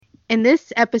In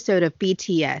this episode of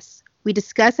BTS, we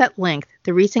discuss at length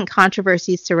the recent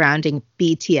controversies surrounding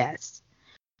BTS.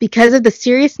 Because of the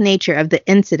serious nature of the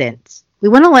incidents, we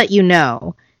want to let you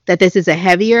know that this is a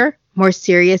heavier, more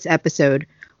serious episode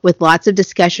with lots of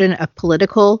discussion of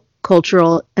political,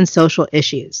 cultural, and social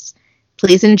issues.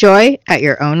 Please enjoy at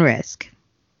your own risk.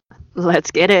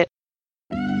 Let's get it.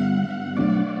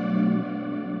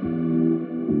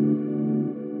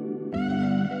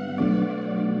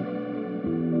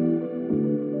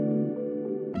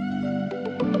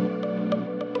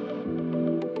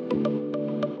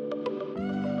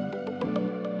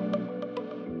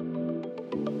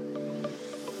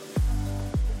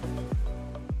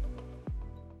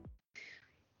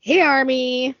 Hey,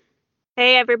 Army.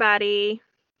 Hey, everybody.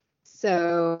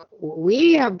 So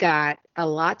we have got a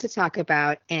lot to talk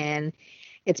about, and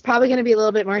it's probably going to be a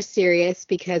little bit more serious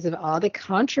because of all the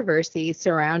controversy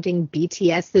surrounding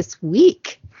BTS this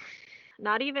week.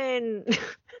 Not even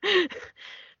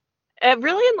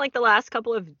really in like the last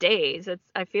couple of days.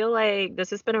 I feel like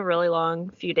this has been a really long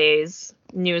few days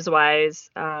news-wise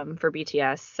for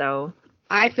BTS. So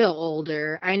I feel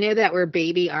older. I know that we're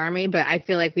baby Army, but I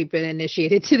feel like we've been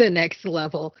initiated to the next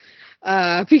level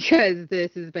because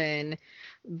this has been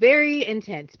very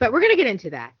intense. But we're going to get into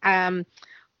that.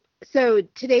 So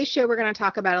today's show, we're going to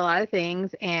talk about a lot of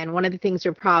things. And one of the things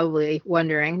you're probably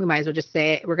wondering, we might as well just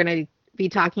say it, we're going to be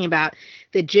talking about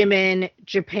the Jimin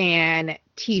Japan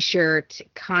t-shirt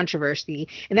controversy.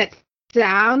 And that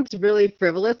sounds really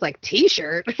frivolous, like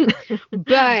t-shirt,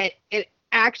 but it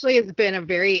actually has been a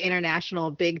very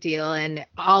international big deal and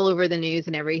all over the news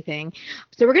and everything.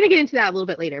 So we're going to get into that a little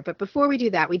bit later. But before we do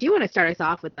that, we do want to start us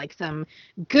off with like some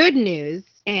good news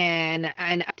and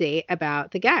an update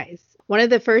about the guys. One of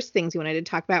the first things we wanted to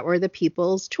talk about were the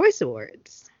People's Choice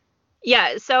Awards.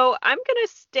 Yeah, so I'm going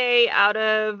to stay out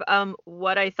of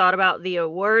what I thought about the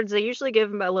awards. I usually give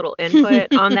them a little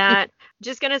input on that.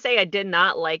 Just going to say I did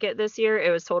not like it this year. It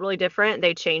was totally different.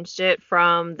 They changed it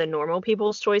from the normal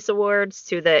People's Choice Awards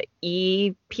to the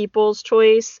E People's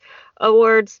Choice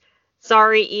Awards.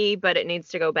 Sorry, E, but it needs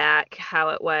to go back how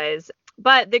it was.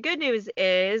 But the good news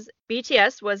is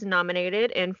BTS was nominated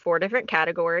in 4 different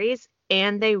categories,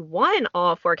 and they won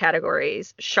all 4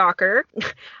 categories. Shocker.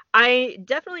 I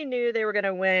definitely knew they were going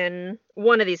to win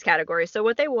one of these categories. So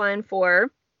what they won for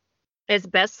is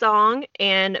Best Song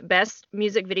and Best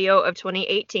Music Video of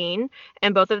 2018.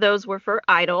 And both of those were for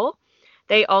Idol.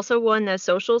 They also won the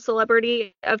Social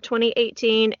Celebrity of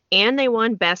 2018, and they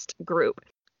won Best Group.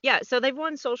 Yeah, so they've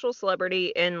won Social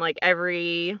Celebrity in like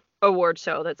every award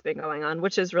show that's been going on,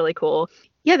 which is really cool.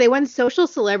 Yeah, they won Social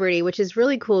Celebrity, which is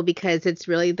really cool because it's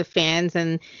really the fans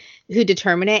and who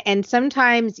determine it. And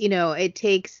sometimes, you know, it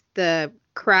takes the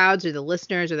crowds or the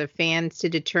listeners or the fans to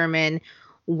determine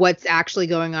what's actually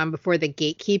going on before the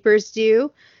gatekeepers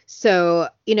do. So,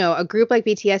 you know, a group like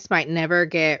BTS might never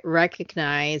get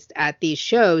recognized at these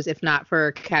shows if not for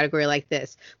a category like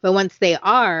this. But once they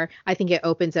are, I think it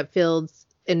opens up fields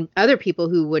and other people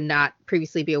who would not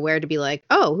previously be aware to be like,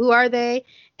 oh, who are they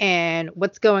and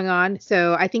what's going on?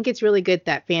 So I think it's really good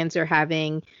that fans are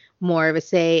having more of a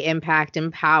say, impact,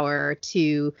 and power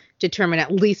to determine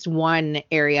at least one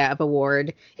area of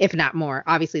award, if not more.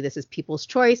 Obviously, this is People's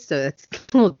Choice, so that's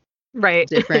a little right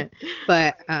different,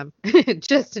 but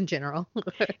just in general.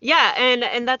 Yeah,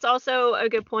 and that's also a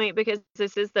good point because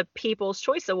this is the People's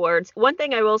Choice Awards. One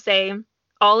thing I will say,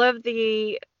 all of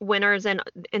the winners in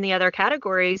the other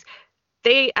categories,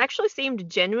 they actually seemed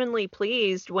genuinely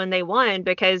pleased when they won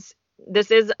because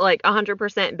this is like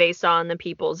 100% based on the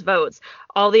people's votes.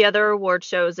 All the other award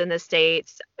shows in the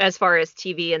States, as far as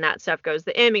TV and that stuff goes,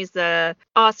 the Emmys, the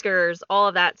Oscars, all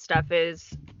of that stuff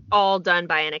is all done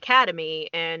by an academy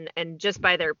and just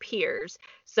by their peers.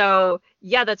 So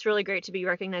yeah, that's really great to be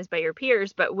recognized by your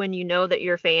peers. But when you know that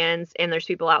you're fans and there's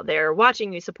people out there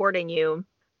watching you, supporting you,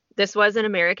 this was an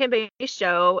American-based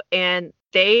show, and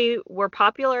they were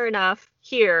popular enough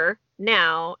here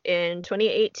now in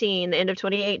 2018, the end of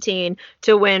 2018,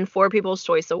 to win 4 People's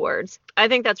Choice Awards. I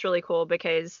think that's really cool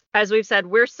because, as we've said,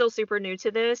 we're still super new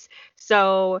to this.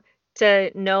 So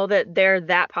to know that they're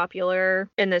that popular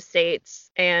in the States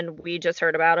and we just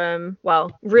heard about them,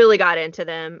 well, really got into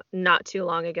them not too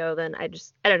long ago, then I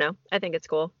don't know. I think it's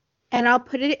cool. And I'll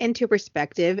put it into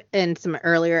perspective. In some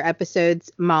earlier episodes,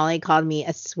 Molly called me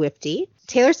a Swiftie.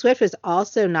 Taylor Swift was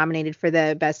also nominated for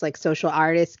the best like social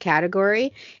artist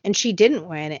category, and she didn't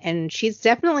win. And she's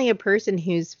definitely a person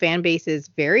whose fan base is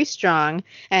very strong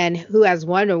and who has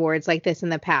won awards like this in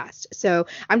the past. So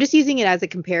I'm just using it as a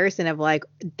comparison of like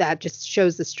that just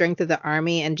shows the strength of the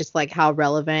Army and just like how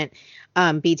relevant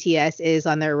BTS is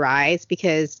on their rise,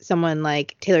 because someone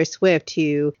like Taylor Swift,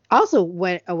 who also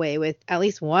went away with at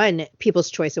least one People's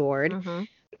Choice Award,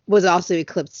 was also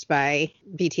eclipsed by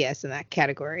BTS in that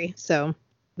category. So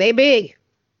they big.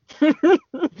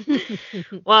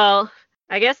 Well,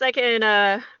 I guess that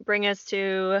can bring us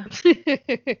to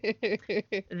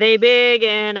they big,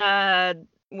 and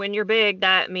when you're big,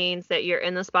 that means that you're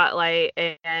in the spotlight,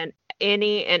 and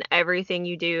any and everything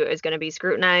you do is going to be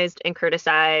scrutinized and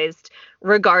criticized,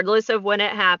 regardless of when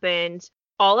it happened.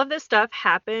 All of this stuff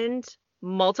happened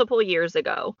multiple years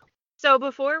ago. So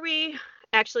before we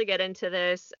actually get into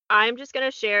this, I'm just going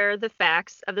to share the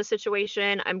facts of the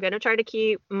situation. I'm going to try to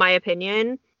keep my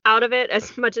opinion out of it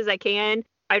as much as I can.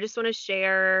 I just want to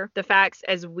share the facts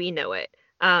as we know it.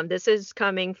 This is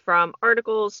coming from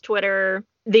articles, Twitter,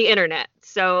 the internet.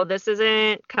 So this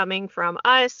isn't coming from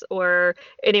us or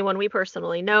anyone we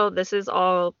personally know. This is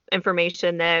all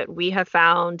information that we have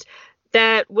found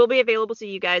that will be available to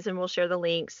you guys, and we'll share the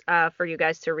links for you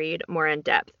guys to read more in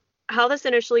depth. How this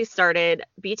initially started: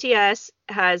 BTS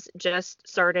has just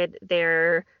started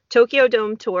their Tokyo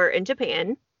Dome tour in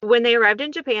Japan. When they arrived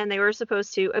in Japan, they were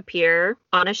supposed to appear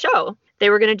on a show. They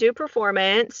were going to do a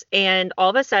performance, and all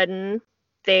of a sudden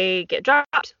they get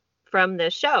dropped from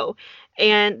this show.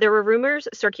 And there were rumors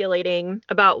circulating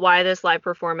about why this live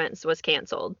performance was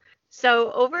canceled.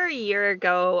 So over a year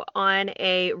ago, on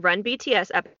a Run BTS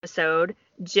episode,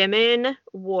 Jimin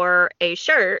wore a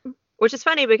shirt, which is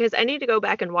funny because I need to go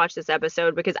back and watch this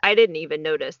episode because I didn't even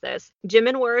notice this.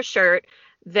 Jimin wore a shirt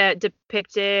that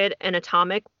depicted an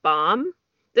atomic bomb.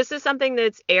 This is something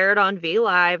that's aired on V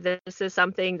Live. This is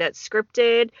something that's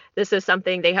scripted. This is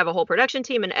something they have a whole production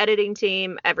team, an editing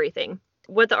team, everything.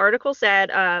 What the article said,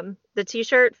 the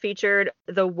t-shirt featured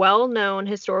the well-known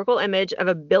historical image of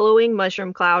a billowing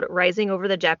mushroom cloud rising over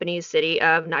the Japanese city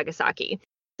of Nagasaki.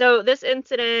 So this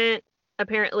incident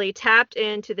apparently tapped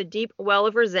into the deep well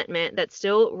of resentment that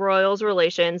still roils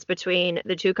relations between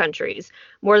the two countries.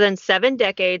 More than 7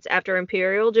 decades after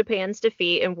Imperial Japan's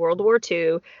defeat in World War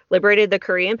II liberated the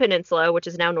Korean Peninsula, which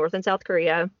is now North and South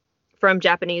Korea, from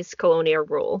Japanese colonial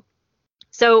rule.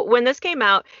 So when this came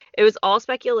out, it was all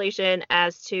speculation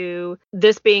as to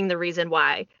this being the reason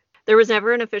why. There was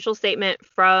never an official statement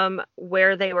from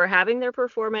where they were having their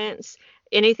performance,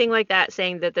 anything like that,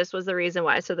 saying that this was the reason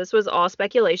why. So this was all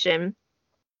speculation.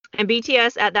 And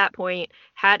BTS at that point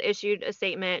had issued a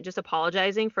statement just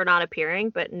apologizing for not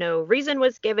appearing, but no reason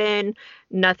was given,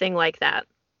 nothing like that.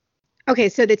 Okay,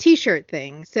 so the t-shirt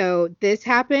thing. So this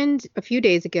happened a few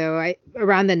days ago,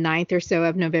 around the 9th or so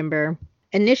of November.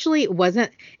 Initially, it was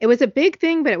a big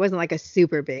thing, but it wasn't like a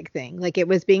super big thing. Like, it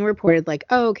was being reported like,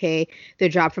 oh, okay, the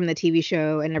drop from the TV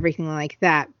show and everything like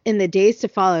that. In the days to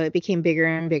follow, it became bigger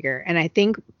and bigger. And I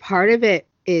think part of it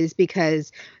is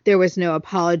because there was no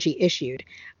apology issued.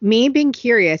 Me being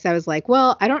curious, I was like,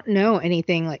 well, I don't know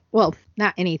anything, like, well,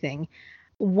 not anything.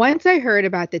 Once I heard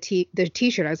about the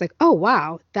t-shirt, I was like, oh,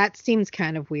 wow, that seems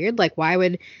kind of weird. Like, why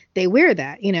would they wear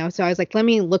that? You know, so I was like, let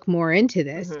me look more into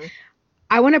this. Mm-hmm.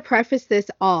 I want to preface this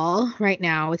all right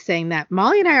now with saying that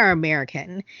Molly and I are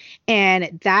American,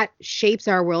 and that shapes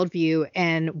our worldview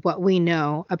and what we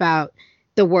know about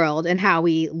the world and how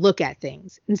we look at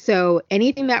things. And so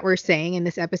anything that we're saying in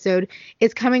this episode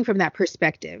is coming from that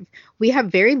perspective. We have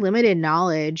very limited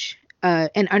knowledge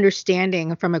and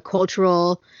understanding from a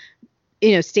cultural,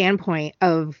 standpoint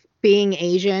of being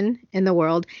Asian in the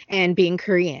world and being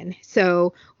Korean.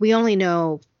 So we only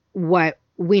know what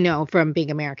we know from being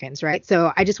Americans, right?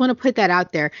 So I just want to put that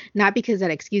out there, not because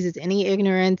that excuses any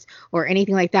ignorance or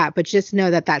anything like that, but just know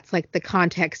that that's like the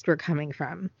context we're coming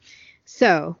from.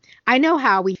 So I know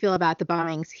how we feel about the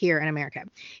bombings here in America.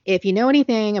 If you know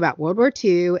anything about World War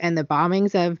II and the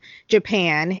bombings of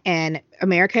Japan, and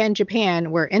America and Japan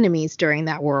were enemies during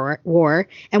that war,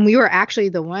 and we were actually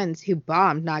the ones who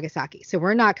bombed Nagasaki. So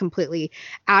we're not completely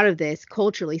out of this,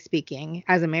 culturally speaking,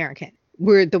 as Americans.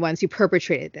 We're the ones who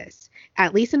perpetrated this.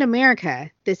 At least in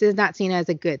America, this is not seen as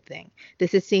a good thing.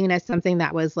 This is seen as something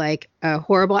that was like a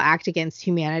horrible act against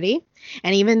humanity.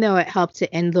 And even though it helped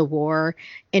to end the war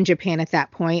in Japan at that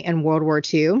point in World War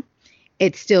II,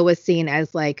 it still was seen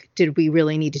as like, did we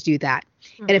really need to do that?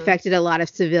 Mm-hmm. It affected a lot of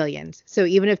civilians. So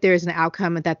even if there's an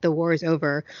outcome that the war is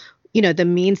over, the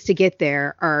means to get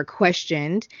there are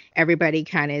questioned. Everybody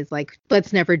kind of is like,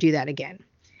 let's never do that again.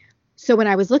 So when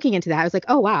I was looking into that, I was like,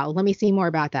 oh, wow, let me see more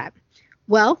about that.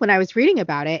 Well, when I was reading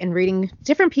about it and reading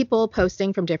different people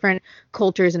posting from different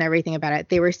cultures and everything about it,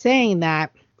 they were saying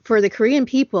that for the Korean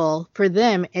people, for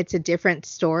them, it's a different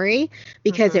story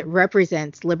because it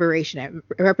represents liberation.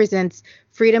 It represents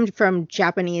freedom from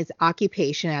Japanese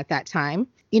occupation at that time.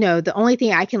 The only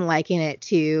thing I can liken it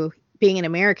to being an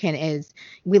American is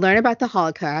we learn about the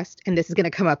Holocaust, and this is going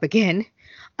to come up again.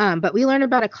 But we learn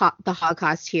about the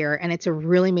Holocaust here, and it's a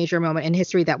really major moment in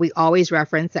history that we always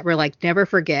reference, that we're like, never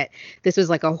forget. This was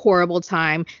like a horrible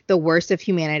time, the worst of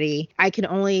humanity. I can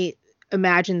only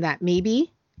imagine that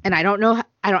maybe, and I don't know,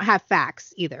 I don't have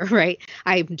facts either, right?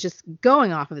 I'm just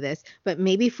going off of this, but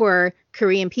maybe for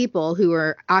Korean people who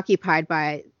were occupied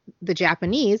by the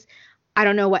Japanese, I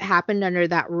don't know what happened under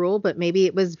that rule, but maybe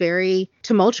it was very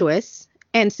tumultuous.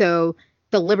 And so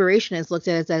the liberation is looked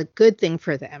at as a good thing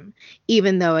for them,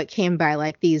 even though it came by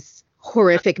like these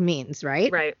horrific means,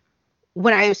 right? Right.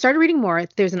 When I started reading more,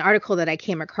 there's an article that I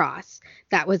came across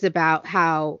that was about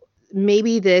how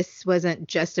maybe this wasn't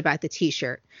just about the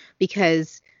t-shirt,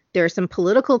 because there are some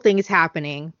political things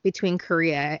happening between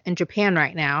Korea and Japan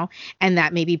right now, and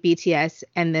that maybe BTS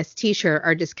and this t-shirt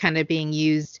are just kind of being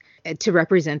used to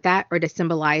represent that, or to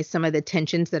symbolize some of the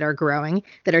tensions that are growing,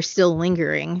 that are still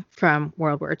lingering from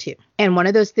World War II. And one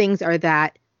of those things are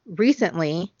that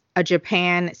recently a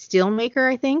Japan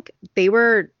steelmaker, I think, they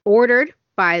were ordered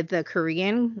by the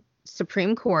Korean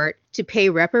Supreme Court to pay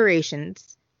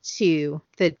reparations to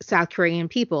the South Korean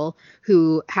people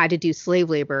who had to do slave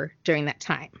labor during that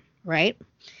time, right?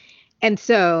 And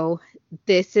so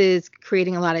this is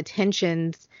creating a lot of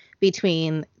tensions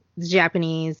between the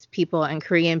Japanese people and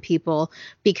Korean people,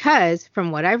 because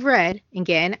from what I've read,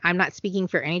 again, I'm not speaking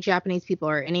for any Japanese people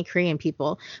or any Korean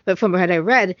people, but from what I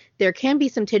read, there can be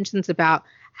some tensions about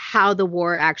how the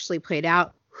war actually played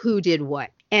out, who did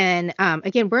what. And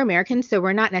again, we're Americans, so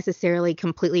we're not necessarily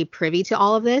completely privy to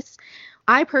all of this.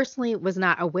 I personally was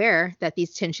not aware that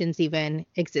these tensions even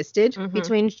existed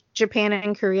between Japan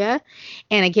and Korea.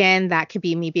 And again, that could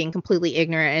be me being completely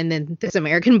ignorant and then this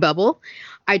American bubble.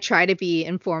 I try to be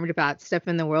informed about stuff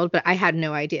in the world, but I had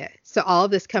no idea. So all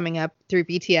of this coming up through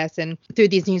BTS and through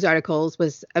these news articles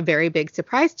was a very big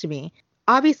surprise to me.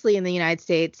 Obviously, in the United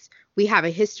States, we have a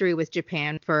history with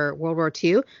Japan for World War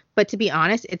II. But to be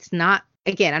honest, it's not.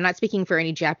 Again, I'm not speaking for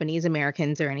any Japanese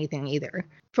Americans or anything either.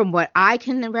 From what I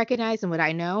can recognize and what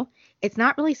I know, it's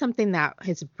not really something that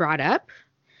is brought up.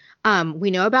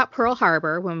 We know about Pearl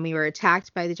Harbor, when we were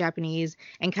attacked by the Japanese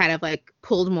and kind of like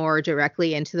pulled more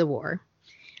directly into the war.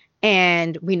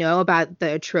 And we know about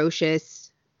the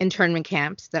atrocious internment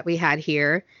camps that we had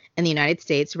here in the United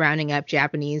States, rounding up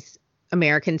Japanese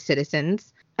American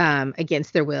citizens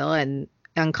against their will and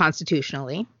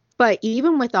unconstitutionally. But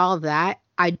even with all of that,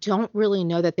 I don't really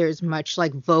know that there's much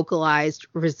like vocalized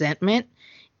resentment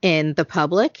in the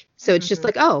public. So it's just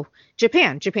like, oh,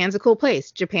 Japan's a cool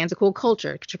place. Japan's a cool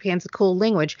culture. Japan's a cool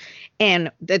language.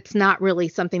 And that's not really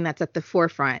something that's at the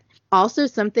forefront. Also,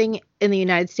 something in the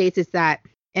United States is that,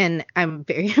 and I'm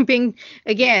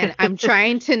I'm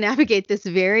trying to navigate this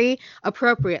very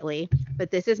appropriately,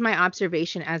 but this is my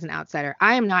observation as an outsider.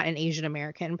 I am not an Asian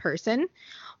American person,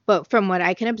 but from what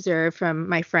I can observe from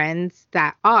my friends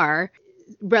that are,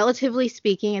 relatively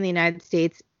speaking, in the United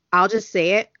States, I'll just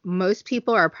say it, most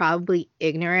people are probably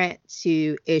ignorant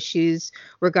to issues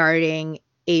regarding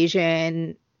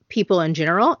Asian people in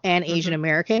general and Asian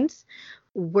Americans.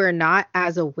 We're not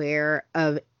as aware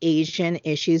of Asian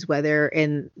issues, whether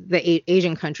in the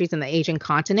Asian countries and the Asian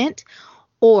continent,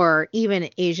 or even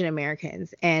Asian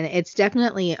Americans. And it's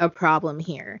definitely a problem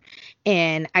here.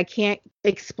 And I can't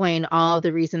explain all of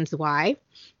the reasons why.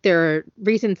 There are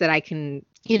reasons that I can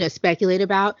speculate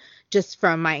about just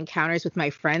from my encounters with my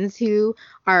friends who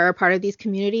are a part of these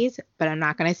communities, but I'm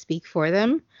not going to speak for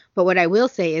them. But what I will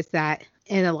say is that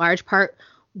in a large part,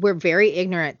 we're very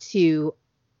ignorant to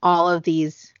all of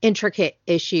these intricate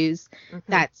issues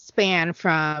that span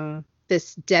from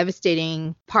this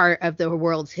devastating part of the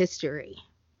world's history.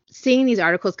 Seeing these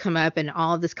articles come up and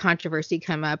all of this controversy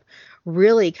come up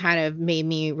really kind of made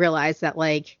me realize that,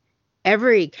 like,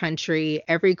 every country,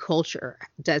 every culture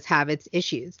does have its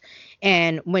issues.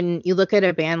 And when you look at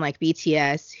a band like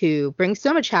BTS, who brings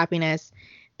so much happiness,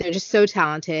 they're just so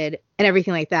talented and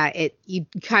everything like that, you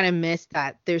kind of miss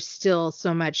that there's still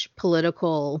so much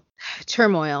political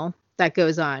turmoil that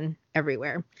goes on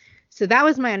everywhere. So that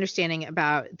was my understanding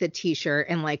about the t-shirt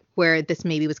and like where this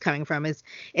maybe was coming from. Is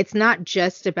it's not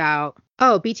just about,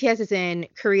 oh, BTS is in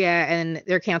Korea and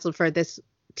they're canceled for this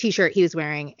t-shirt he was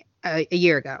wearing a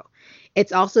year ago.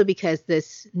 It's also because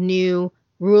this new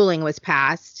ruling was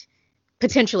passed,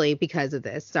 potentially because of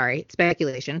this, sorry,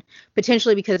 speculation,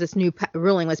 potentially because this new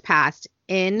ruling was passed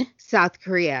in South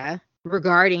Korea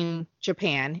regarding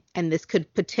Japan, and this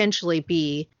could potentially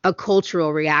be a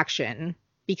cultural reaction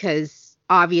because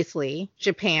obviously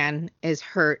Japan is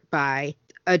hurt by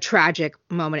a tragic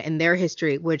moment in their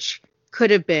history, which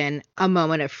could have been a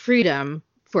moment of freedom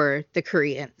for the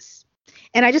Koreans.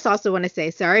 And I just also want to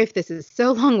say, sorry if this is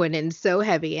so long-winded and so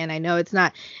heavy, and I know it's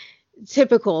not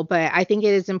typical, but I think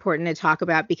it is important to talk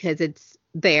about because it's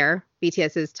there.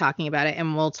 BTS is talking about it,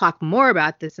 and we'll talk more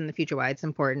about this in the future, why it's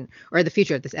important, or the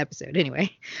future of this episode. Anyway,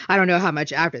 I don't know how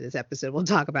much after this episode we'll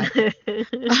talk about it.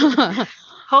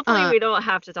 Hopefully we don't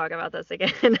have to talk about this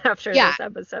again after Yeah. this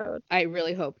episode. I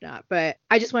really hope not. But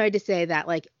I just wanted to say that,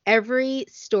 like, every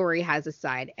story has a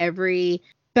side. Every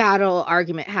battle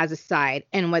argument has a side.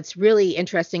 And what's really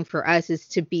interesting for us is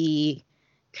to be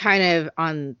kind of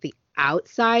on the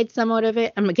outside somewhat of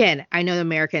it. Again, I know the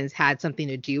Americans had something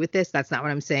to do with this. That's not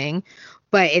what I'm saying.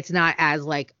 But it's not as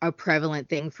like a prevalent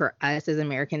thing for us as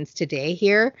Americans today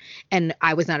here. And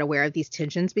I was not aware of these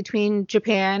tensions between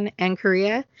Japan and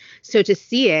Korea. So to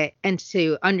see it and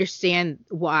to understand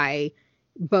why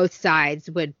both sides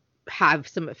would have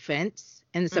some offense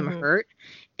and some hurt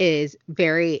is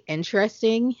very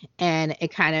interesting. And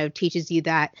it kind of teaches you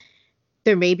that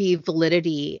there may be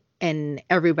validity in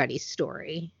everybody's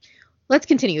story. Let's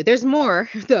continue. There's more,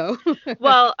 though.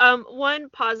 Well, one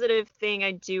positive thing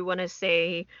I do want to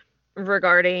say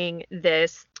regarding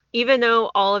this, even though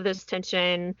all of this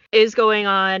tension is going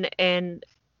on and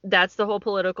that's the whole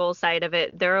political side of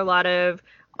it, there are a lot of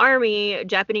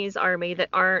Japanese army that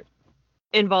aren't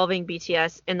involving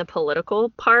BTS in the political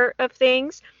part of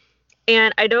things.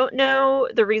 And I don't know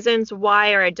the reasons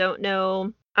why, or I don't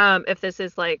know if this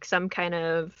is like some kind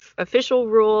of official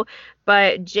rule,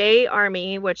 but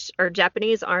J-Army, which are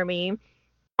Japanese army,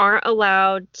 aren't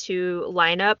allowed to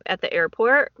line up at the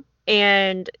airport.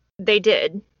 And they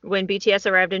did. When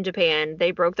BTS arrived in Japan, they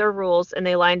broke their rules and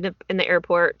they lined up in the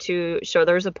airport to show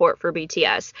their support for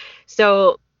BTS.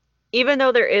 So even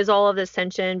though there is all of this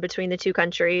tension between the two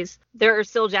countries, there are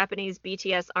still Japanese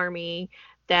BTS army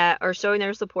that are showing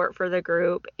their support for the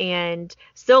group and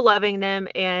still loving them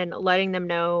and letting them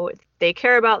know they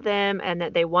care about them and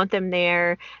that they want them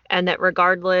there, and that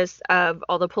regardless of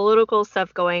all the political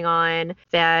stuff going on,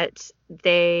 that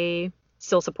they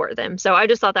still support them. So I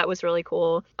just thought that was really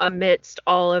cool. Amidst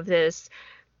all of this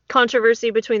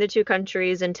controversy between the two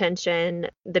countries and tension,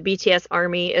 the BTS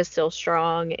army is still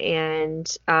strong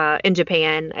and in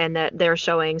Japan, and that they're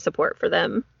showing support for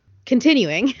them.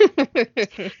 Continuing.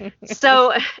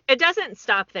 So it doesn't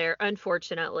stop there,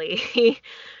 unfortunately.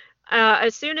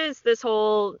 As soon as this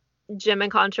whole Jimin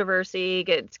controversy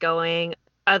gets going,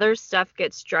 other stuff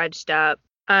gets dredged up.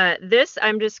 This,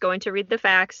 I'm just going to read the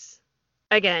facts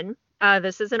again.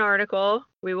 This is an article.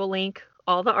 We will link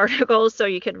all the articles so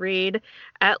you can read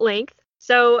at length.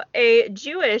 So a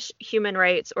Jewish human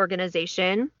rights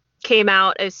organization came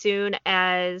out as soon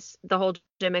as the whole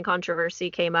Jimin controversy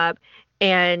came up,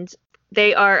 and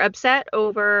they are upset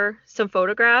over some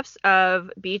photographs of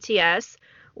BTS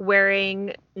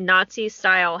wearing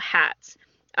Nazi-style hats.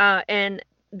 And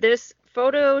this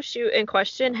photo shoot in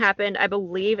question happened, I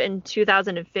believe, in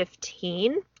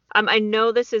 2015. I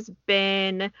know this has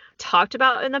been talked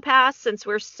about in the past. Since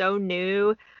we're so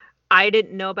new, I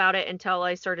didn't know about it until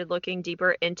I started looking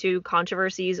deeper into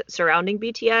controversies surrounding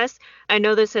BTS. I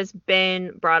know this has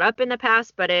been brought up in the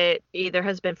past, but it either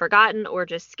has been forgotten or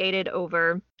just skated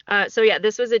over. So yeah,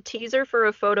 this was a teaser for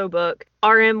a photo book.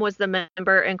 RM was the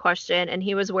member in question, and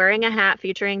he was wearing a hat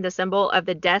featuring the symbol of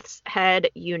the Death's Head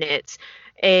Unit,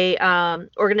 a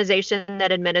organization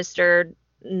that administered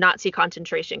Nazi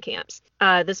concentration camps.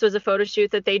 This was a photo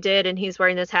shoot that they did, and he's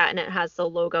wearing this hat, and it has the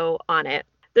logo on it.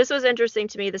 This was interesting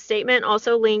to me. The statement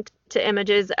also linked to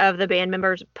images of the band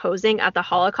members posing at the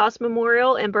Holocaust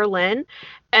Memorial in Berlin,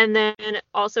 and then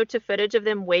also to footage of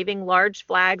them waving large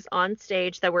flags on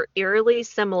stage that were eerily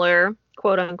similar,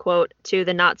 quote unquote, to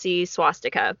the Nazi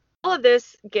swastika. All of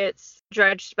this gets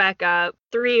dredged back up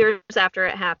 3 years after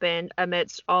it happened,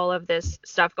 amidst all of this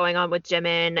stuff going on with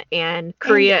Jimin and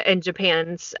Korea and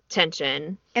Japan's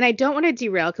tension. And I don't want to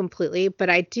derail completely, but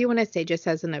I do want to say, just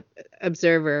as an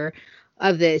observer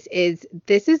of this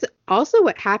is also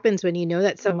what happens when you know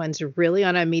that someone's really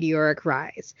on a meteoric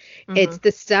rise. It's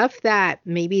the stuff that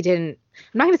maybe I'm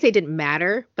not going to say didn't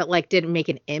matter, but like didn't make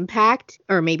an impact,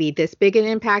 or maybe this big an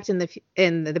impact in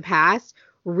the past,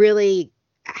 really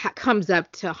comes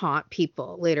up to haunt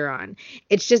people later on.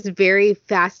 It's just very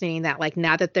fascinating that, like,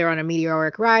 now that they're on a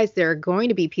meteoric rise, there are going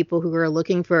to be people who are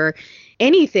looking for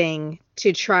anything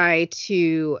to try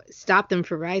to stop them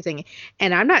from rising.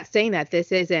 And I'm not saying that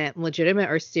this isn't legitimate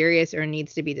or serious or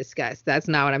needs to be discussed. That's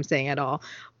not what I'm saying at all.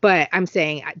 But I'm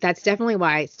saying that's definitely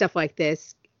why stuff like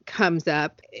this comes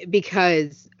up,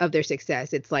 because of their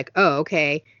success. It's like, oh,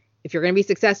 okay, if you're going to be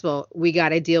successful, we got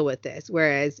to deal with this.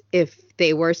 Whereas if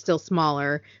they were still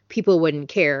smaller, people wouldn't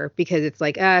care, because it's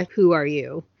like, who are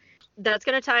you? That's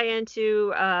going to tie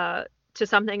into to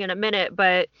something in a minute,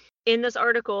 but in this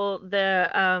article,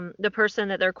 the person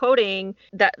that they're quoting,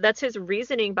 that's his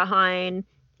reasoning behind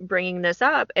bringing this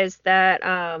up, is that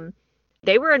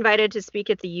they were invited to speak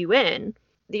at the UN.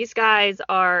 These guys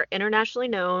are internationally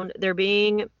known. They're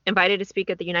being invited to speak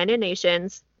at the United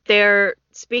Nations. They're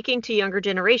speaking to younger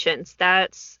generations.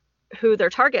 That's who their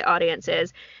target audience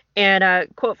is. And a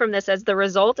quote from this says, "The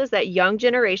result is that young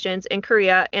generations in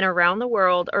Korea and around the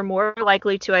world are more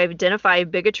likely to identify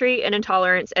bigotry and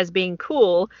intolerance as being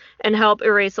cool and help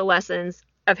erase the lessons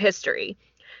of history."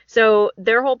 So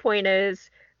their whole point is,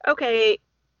 okay,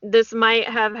 this might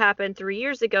have happened 3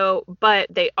 years ago, but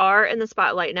they are in the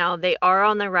spotlight now. They are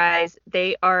on the rise.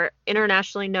 They are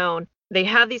internationally known. They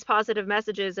have these positive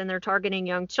messages and they're targeting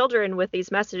young children with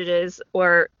these messages,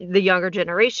 or the younger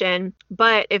generation.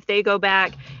 But if they go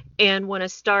back and want to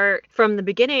start from the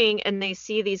beginning and they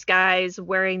see these guys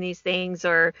wearing these things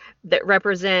or that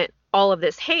represent all of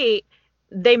this hate,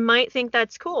 they might think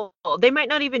that's cool. They might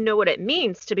not even know what it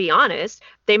means, to be honest.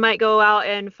 They might go out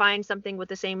and find something with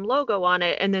the same logo on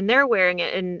it and then they're wearing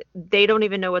it and they don't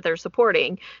even know what they're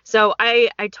supporting. So I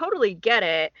totally get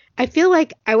it. I feel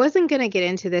like I wasn't going to get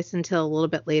into this until a little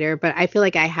bit later, but I feel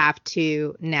like I have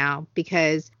to now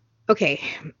because, okay,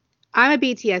 I'm a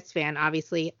BTS fan,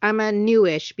 obviously. I'm a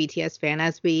newish BTS fan,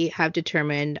 as we have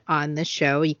determined on the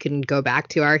show. You can go back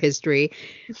to our history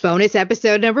bonus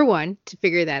episode number 1 to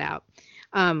figure that out.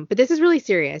 But this is really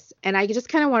serious. And I just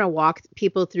kind of want to walk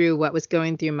people through what was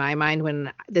going through my mind when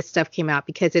this stuff came out,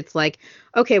 because it's like,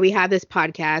 okay, we have this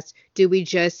podcast. Do we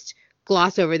just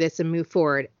gloss over this and move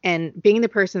forward? And being the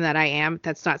person that I am,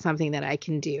 that's not something that I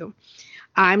can do.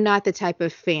 I'm not the type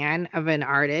of fan of an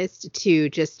artist to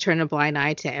just turn a blind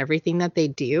eye to everything that they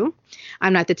do.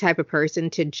 I'm not the type of person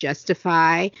to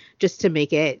justify just to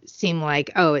make it seem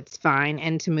like, oh, it's fine,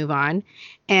 and to move on.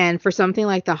 And for something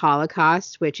like the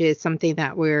Holocaust, which is something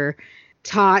that we're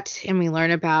taught and we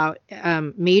learn about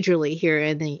majorly here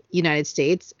in the United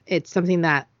States, it's something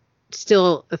that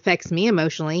still affects me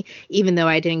emotionally, even though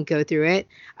I didn't go through it.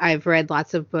 I've read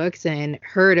lots of books and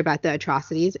heard about the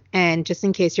atrocities. And just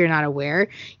in case you're not aware,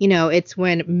 it's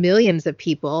when millions of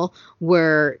people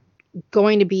were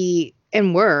going to be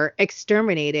and were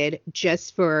exterminated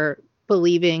just for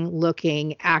believing,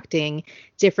 looking, acting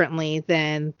differently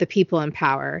than the people in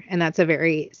power. And that's a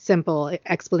very simple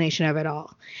explanation of it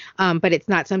all. But it's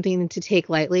not something to take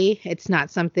lightly. It's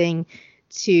not something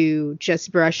to just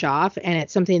brush off, and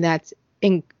it's something that's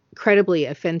incredibly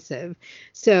offensive.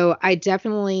 So I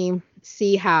definitely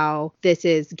see how this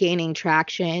is gaining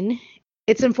traction.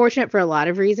 It's unfortunate for a lot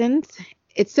of reasons.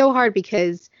 It's so hard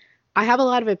because I have a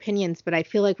lot of opinions, but I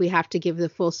feel like we have to give the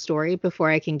full story before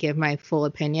I can give my full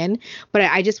opinion. But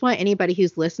I just want anybody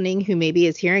who's listening, who maybe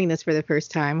is hearing this for the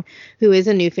first time, who is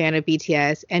a new fan of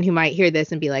BTS and who might hear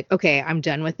this and be like, okay, I'm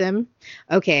done with them.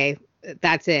 Okay,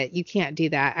 that's it. You can't do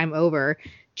that. I'm over.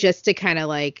 Just to kind of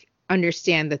like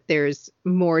understand that there's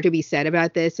more to be said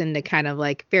about this, and to kind of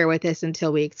like bear with us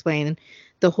until we explain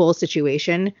the whole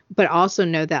situation. But also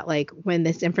know that like when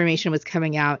this information was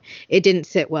coming out, it didn't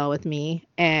sit well with me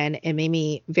and it made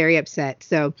me very upset.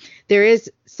 So there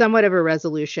is somewhat of a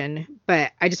resolution,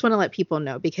 but I just want to let people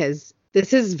know because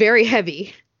this is very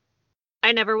heavy.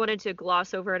 I never wanted to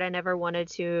gloss over it. I never wanted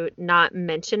to not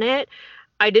mention it.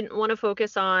 I didn't want to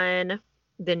focus on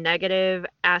the negative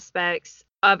aspects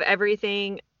of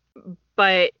everything,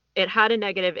 but it had a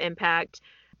negative impact.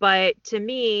 But to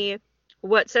me,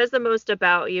 what says the most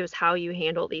about you is how you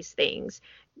handle these things.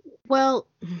 Well,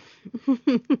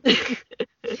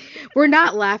 we're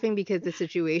not laughing because the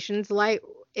situation's light.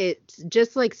 It's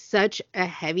just like such a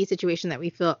heavy situation that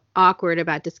we feel awkward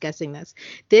about discussing this.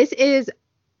 This is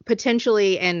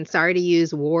potentially, and sorry to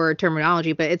use war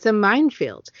terminology, but it's a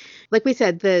minefield. Like we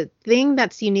said, the thing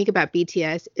that's unique about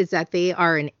BTS is that they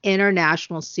are an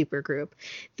international supergroup.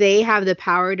 They have the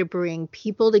power to bring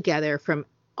people together from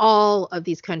all of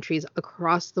these countries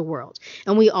across the world.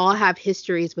 And we all have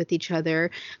histories with each other,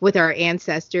 with our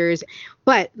ancestors.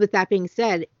 But with that being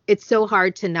said, it's so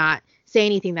hard to not say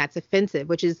anything that's offensive,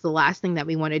 which is the last thing that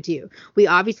we want to do. We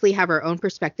obviously have our own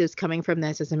perspectives coming from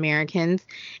this as Americans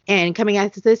and coming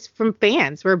at this from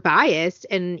fans. We're biased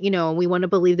and, we want to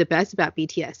believe the best about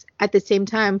BTS. At the same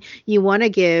time, you want to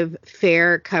give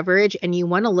fair coverage and you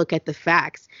want to look at the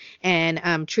facts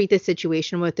and treat the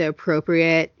situation with the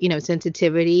appropriate,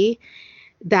 sensitivity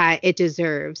that it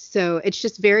deserves. So it's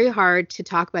just very hard to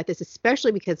talk about this,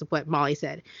 especially because of what Molly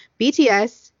said.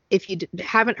 BTS, if you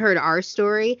haven't heard our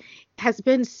story, has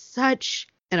been such,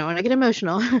 I don't want to get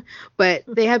emotional, but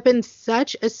they have been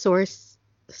such a source.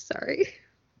 Sorry.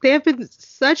 They have been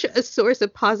such a source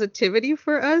of positivity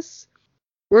for us.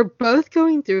 we're both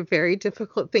going through very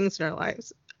difficult things in our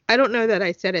lives. I don't know that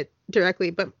I said it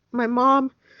directly, but my mom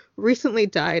recently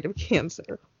died of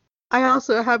cancer. I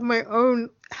also have my own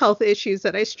health issues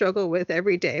that I struggle with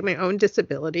every day, my own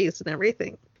disabilities and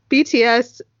everything.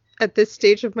 BTS at this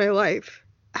stage of my life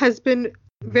has been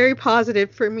very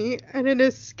positive for me and an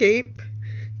escape.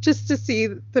 Just to see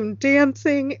them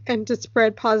dancing and to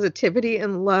spread positivity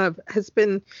and love has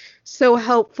been so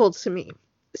helpful to me.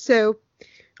 So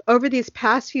over these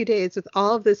past few days with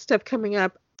all of this stuff coming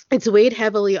up, it's weighed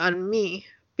heavily on me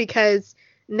because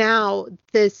now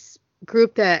this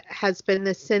group that has been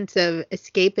this sense of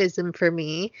escapism for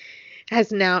me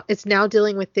it's now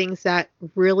dealing with things that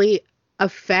really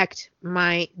affect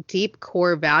my deep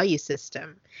core value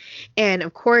system. And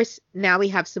of course, now we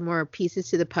have some more pieces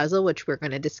to the puzzle, which we're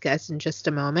going to discuss in just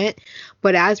a moment.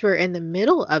 But as we're in the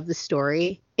middle of the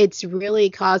story, it's really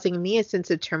causing me a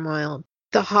sense of turmoil.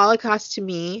 The Holocaust to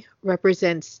me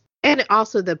represents, and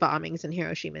also the bombings in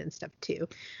Hiroshima and stuff too,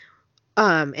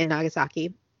 and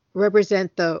Nagasaki,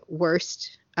 represent the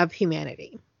worst of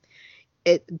humanity.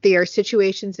 There are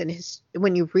situations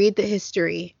when you read the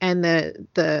history and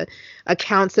the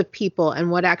accounts of people and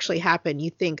what actually happened,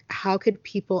 you think, how could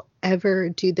people ever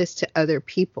do this to other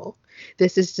people?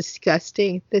 This is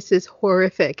disgusting. This is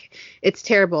horrific. It's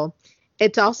terrible.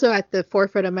 It's also at the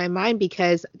forefront of my mind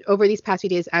because over these past few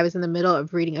days, I was in the middle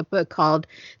of reading a book called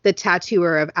The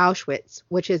Tattooer of Auschwitz,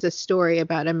 which is a story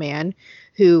about a man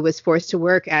who was forced to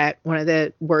work at one of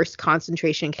the worst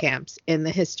concentration camps in the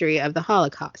history of the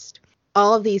Holocaust.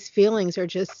 All of these feelings are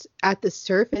just at the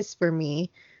surface for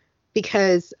me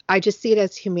because I just see it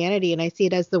as humanity and I see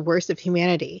it as the worst of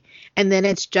humanity. And then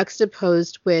it's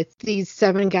juxtaposed with these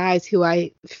 7 guys who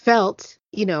I felt,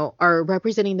 are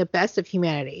representing the best of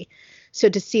humanity. So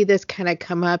to see this kind of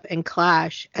come up and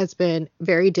clash has been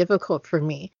very difficult for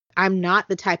me. I'm not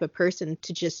the type of person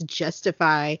to just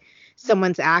justify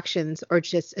someone's actions or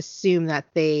just assume that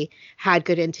they had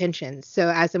good intentions. So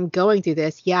as I'm going through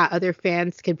this, other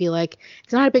fans could be like,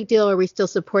 it's not a big deal or we still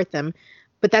support them.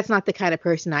 But that's not the kind of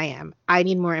person I am. I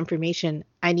need more information.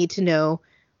 I need to know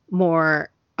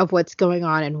more of what's going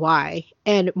on and why.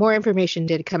 And more information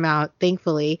did come out,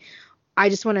 thankfully. I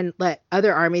just want to let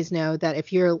other armies know that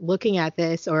if you're looking at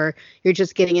this or you're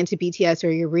just getting into BTS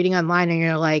or you're reading online and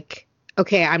you're like,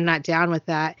 okay, I'm not down with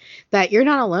that you're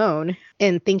not alone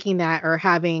in thinking that or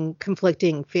having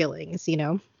conflicting feelings,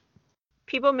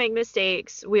 People make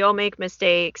mistakes. We all make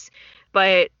mistakes.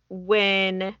 But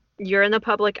when you're in the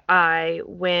public eye,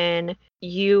 when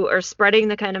you are spreading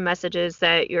the kind of messages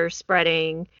that you're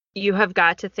spreading, you have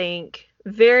got to think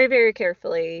very, very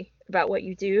carefully about what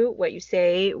you do, what you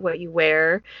say, what you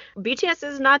wear. BTS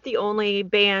is not the only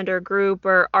band or group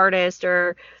or artist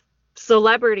or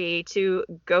celebrity to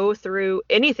go through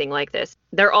anything like this.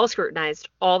 They're all scrutinized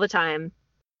all the time.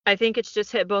 I think it's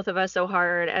just hit both of us so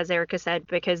hard, as Erica said,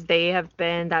 because they have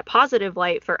been that positive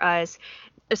light for us,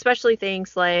 especially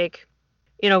things like,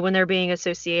 when they're being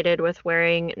associated with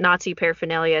wearing Nazi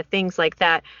paraphernalia, things like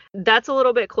that. That's a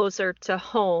little bit closer to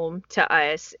home to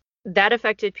us. That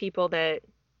affected people that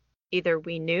either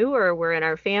we knew or were in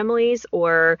our families,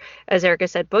 or, as Erica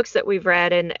said, books that we've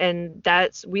read, and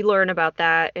we learn about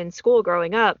that in school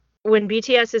growing up. When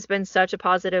BTS has been such a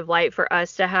positive light for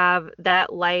us, to have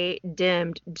that light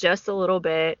dimmed just a little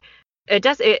bit,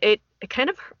 it kind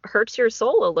of hurts your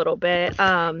soul a little bit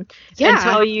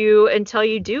until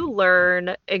you do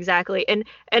learn exactly. And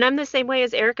I'm the same way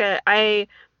as Erica.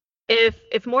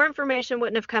 If more information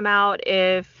wouldn't have come out,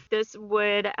 if this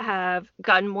would have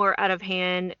gotten more out of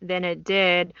hand than it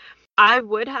did, I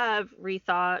would have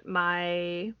rethought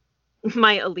my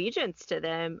allegiance to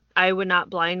them. I would not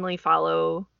blindly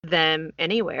follow them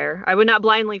anywhere. I would not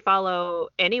blindly follow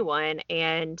anyone.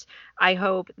 And I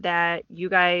hope that you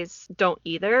guys don't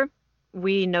either.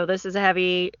 We know this is a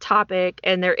heavy topic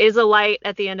and there is a light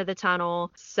at the end of the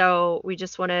tunnel. So we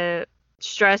just want to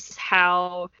stress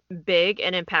how big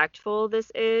and impactful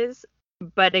this is.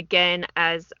 But again,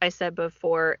 as I said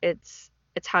before, it's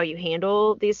how you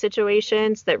handle these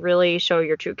situations that really show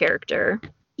your true character.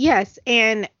 Yes,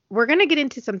 and we're going to get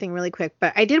into something really quick,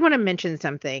 but I did want to mention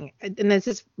something, and this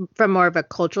is from more of a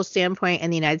cultural standpoint in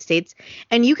the United States.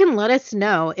 And you can let us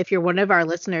know if you're one of our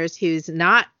listeners who's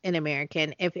not an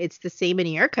American, if it's the same in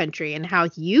your country and how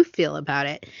you feel about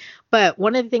it. But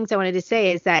one of the things I wanted to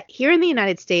say is that here in the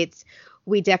United States,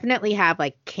 we definitely have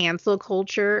like cancel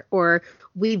culture, or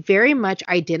we very much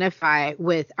identify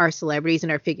with our celebrities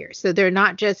and our figures. So they're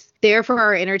not just there for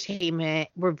our entertainment.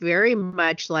 We're very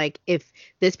much like, if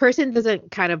this person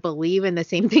doesn't kind of believe in the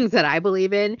same things that I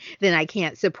believe in, then I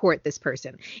can't support this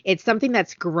person. It's something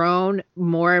that's grown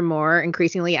more and more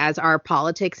increasingly as our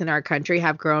politics in our country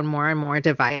have grown more and more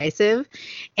divisive.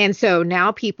 And so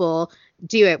now people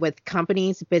do it with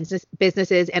companies,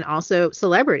 businesses, and also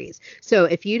celebrities. So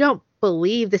if you don't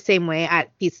believe the same way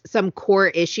at some core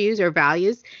issues or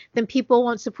values, then people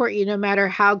won't support you no matter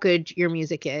how good your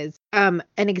music is. An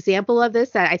example of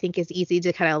this that I think is easy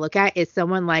to kind of look at is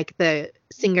someone like the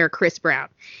singer Chris Brown.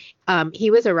 He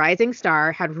was a rising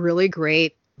star, had really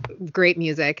great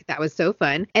music. That was so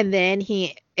fun. And then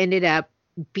he ended up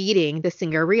beating the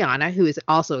singer Rihanna, who is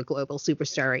also a global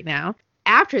superstar right now.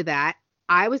 After that,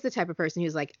 I was the type of person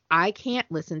who's like, I can't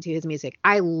listen to his music.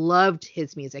 I loved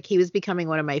his music. He was becoming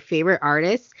one of my favorite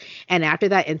artists. And after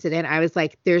that incident, I was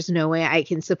like, there's no way I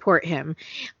can support him.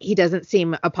 He doesn't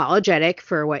seem apologetic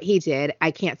for what he did. I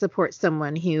can't support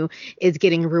someone who is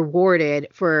getting rewarded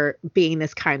for being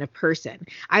this kind of person.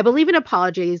 I believe in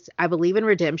apologies. I believe in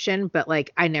redemption, but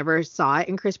like, I never saw it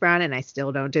in Chris Brown, and I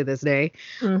still don't to this day.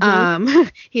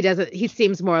 He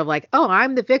seems more of like, oh,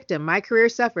 I'm the victim. My career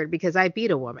suffered because I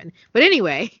beat a woman. But anyway,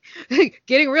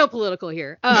 getting real political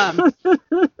here.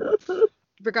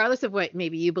 Regardless of what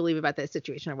maybe you believe about this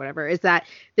situation or whatever, is that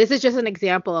this is just an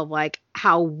example of like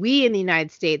how we in the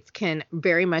United States can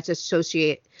very much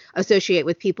associate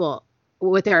with people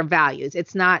with their values.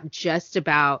 It's not just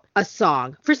about a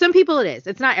song. For some people it is.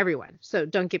 It's not everyone. So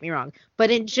don't get me wrong. But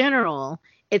in general,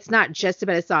 it's not just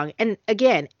about a song. And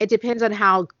again, it depends on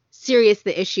how serious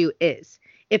the issue is.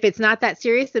 If it's not that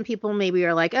serious, then people maybe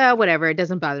are like, oh, whatever, it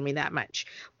doesn't bother me that much.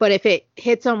 But if it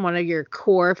hits on one of your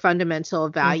core fundamental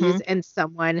values and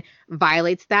someone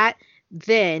violates that,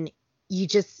 then you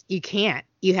can't.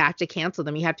 You have to cancel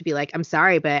them. You have to be like, I'm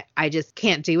sorry, but I just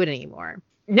can't do it anymore.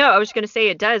 No, I was going to say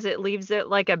it does. It leaves it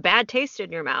like a bad taste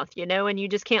in your mouth, and you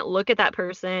just can't look at that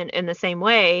person in the same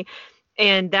way.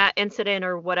 And that incident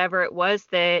or whatever it was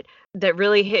that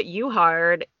really hit you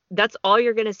hard, that's all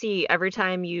you're going to see every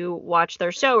time you watch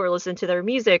their show or listen to their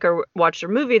music or watch their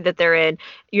movie that they're in.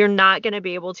 You're not going to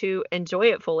be able to enjoy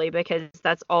it fully because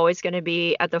that's always going to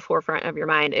be at the forefront of your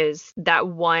mind, is that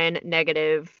one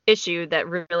negative issue that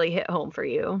really hit home for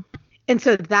you. And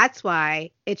so that's why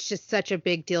it's just such a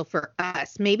big deal for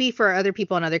us. Maybe for other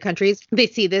people in other countries, they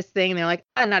see this thing and they're like,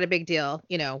 oh, not a big deal,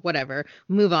 whatever,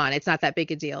 move on. It's not that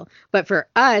big a deal. But for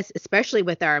us, especially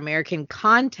with our American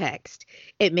context,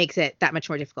 it makes it that much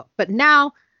more difficult. But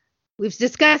now we've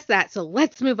discussed that. So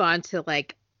let's move on to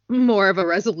like more of a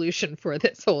resolution for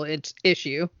this whole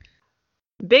issue.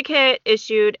 Big Hit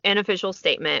issued an official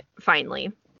statement,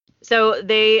 finally. So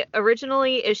they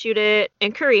originally issued it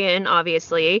in Korean,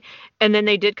 obviously, and then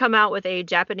they did come out with a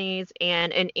Japanese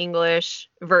and an English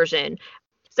version.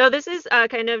 So this is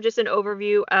kind of just an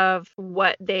overview of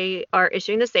what they are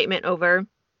issuing the statement over.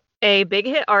 A Big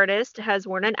Hit artist has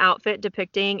worn an outfit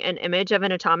depicting an image of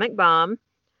an atomic bomb.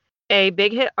 A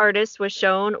Big Hit artist was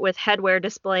shown with headwear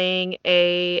displaying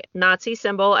a Nazi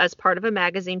symbol as part of a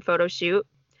magazine photo shoot.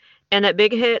 And that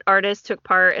Big Hit artist took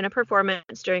part in a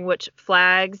performance during which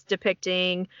flags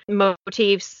depicting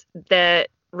motifs that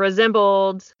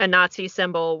resembled a Nazi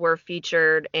symbol were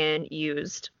featured and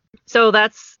used. So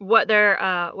that's what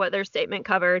their statement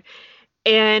covered.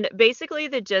 And basically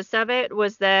the gist of it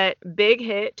was that Big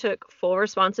Hit took full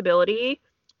responsibility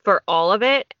for all of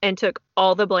it and took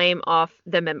all the blame off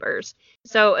the members.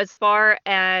 So as far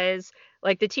as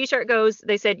like the t-shirt goes,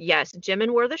 they said, yes,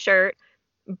 Jimin wore the shirt,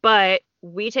 but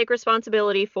we take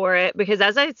responsibility for it because,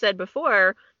 as I said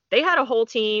before, they had a whole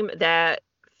team that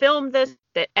filmed this,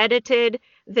 that edited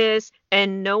this,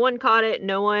 and no one caught it.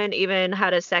 No one even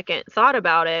had a second thought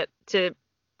about it to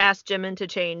ask Jimin to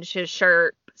change his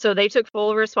shirt. So they took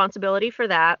full responsibility for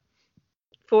that.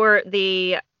 For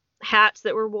the hats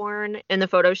that were worn in the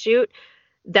photo shoot,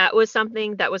 that was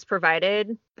something that was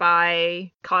provided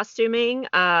by costuming.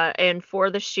 And for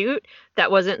the shoot,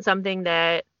 that wasn't something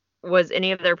that was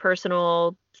any of their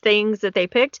personal things that they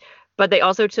picked, but they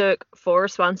also took full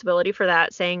responsibility for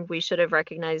that, saying we should have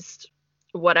recognized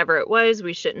whatever it was.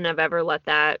 We shouldn't have ever let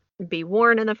that be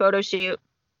worn in the photo shoot.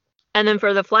 And then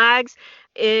for the flags,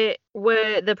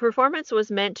 the performance was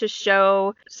meant to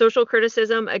show social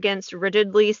criticism against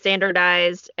rigidly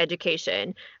standardized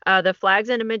education. The flags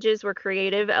and images were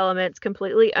creative elements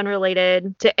completely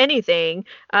unrelated to anything.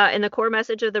 And the core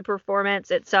message of the performance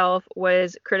itself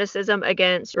was criticism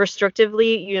against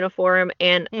restrictively uniform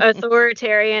and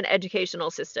authoritarian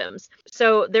educational systems.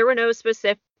 So there were no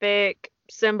specific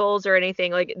symbols or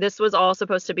anything. Like, this was all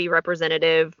supposed to be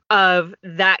representative of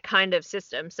that kind of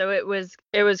system. So it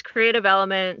was creative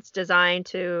elements designed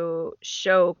to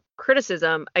show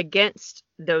criticism against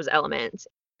those elements.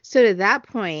 So to that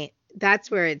point,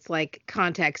 that's where it's like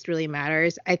context really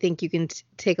matters. I think you can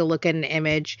take a look at an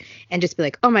image and just be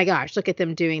like, oh my gosh, look at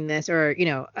them doing this, or, you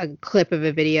know, a clip of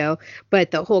a video.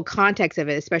 But the whole context of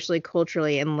it, especially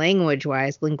culturally and language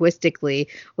wise, linguistically,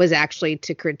 was actually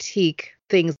to critique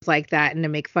things like that and to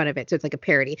make fun of it. So it's like a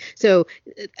parody. So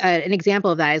an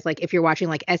example of that is like if you're watching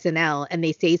like SNL and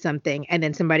they say something and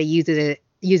then somebody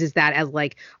uses that as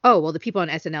like, oh, well, the people on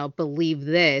SNL believe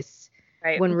this.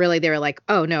 Right. When really they were like,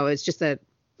 oh, no, it's just a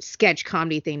sketch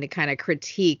comedy thing to kind of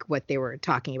critique what they were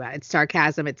talking about. It's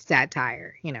sarcasm, it's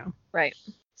satire, you know. Right.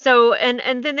 So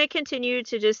and then they continue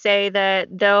to just say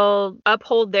that they'll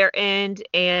uphold their end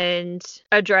and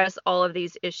address all of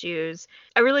these issues.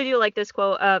 I really do like this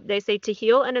quote. They say, to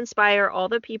heal and inspire all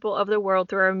the people of the world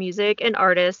through our music and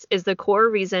artists is the core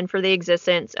reason for the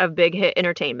existence of Big Hit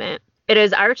Entertainment. It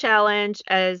is our challenge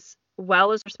as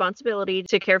well as responsibility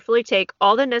to carefully take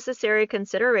all the necessary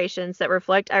considerations that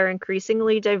reflect our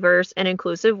increasingly diverse and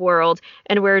inclusive world,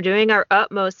 and we're doing our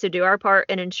utmost to do our part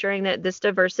in ensuring that this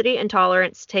diversity and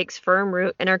tolerance takes firm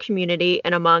root in our community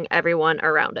and among everyone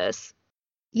around us.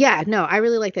 Yeah, no, I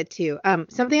really like that too.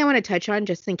 Something I want to touch on,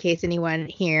 just in case anyone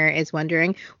here is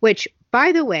wondering, which,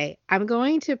 by the way, I'm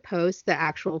going to post the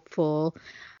actual full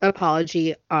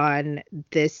apology on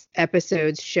this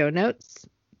episode's show notes,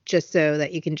 just so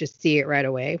that you can just see it right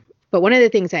away. But one of the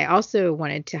things I also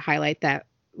wanted to highlight that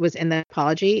was in the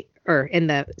apology or in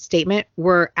the statement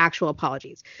were actual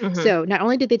apologies. Mm-hmm. So not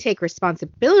only did they take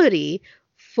responsibility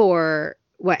for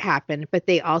what happened, but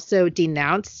they also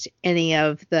denounced any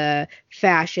of the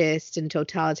fascist and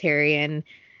totalitarian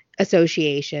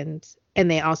associations. And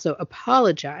they also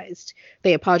apologized.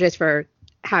 They apologized for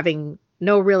having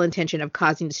no real intention of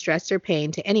causing distress or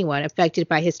pain to anyone affected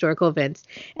by historical events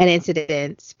and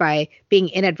incidents by being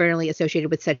inadvertently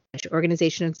associated with such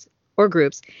organizations or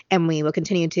groups, and we will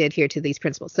continue to adhere to these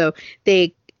principles. So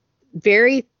they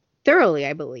very thoroughly,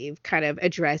 I believe, kind of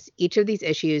address each of these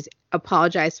issues,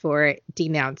 apologize for it,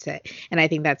 denounce it. And I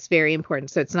think that's very important.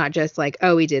 So it's not just like,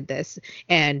 oh, we did this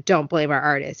and don't blame our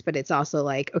artists, but it's also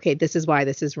like, okay, this is why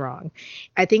this is wrong.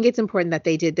 I think it's important that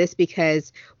they did this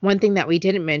because one thing that we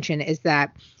didn't mention is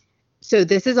that, so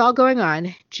this is all going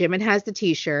on. Jimin has the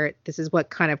t-shirt. This is what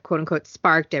kind of quote unquote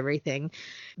sparked everything.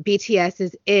 BTS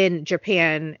is in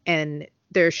Japan and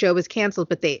their show was canceled,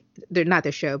 but they're not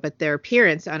their show, but their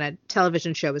appearance on a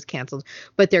television show was canceled,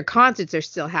 but their concerts are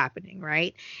still happening,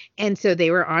 right? And so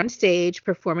they were on stage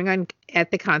performing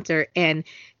at the concert, and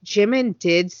Jimin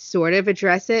did sort of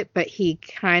address it, but he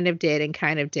kind of did and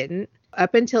kind of didn't.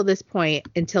 Up until this point,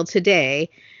 until today,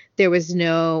 there was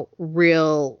no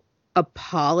real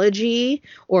apology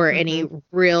or any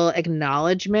real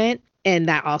acknowledgement. And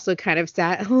that also kind of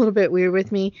sat a little bit weird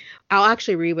with me. I'll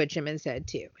actually read what Jimin said,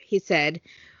 too. He said,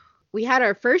 "We had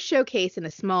our first showcase in a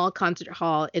small concert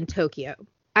hall in Tokyo.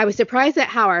 I was surprised at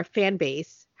how our fan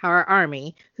base, how our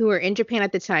army, who were in Japan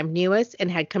at the time, knew us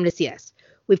and had come to see us.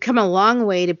 We've come a long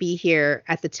way to be here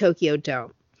at the Tokyo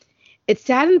Dome. It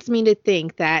saddens me to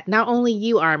think that not only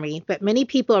you, Army, but many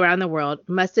people around the world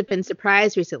must have been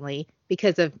surprised recently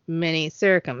because of many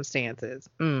circumstances."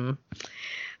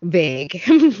 Vague.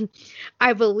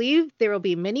 "I believe there will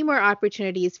be many more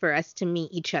opportunities for us to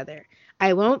meet each other.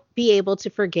 I won't be able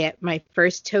to forget my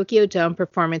first Tokyo Dome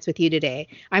performance with you today.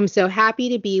 I'm so happy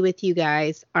to be with you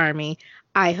guys, Army.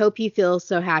 I hope you feel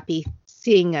so happy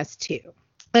seeing us too."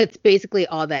 That's basically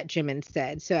all that Jimin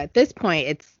said. So at this point,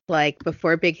 it's like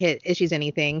before Big Hit issues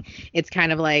anything, it's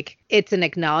kind of like it's an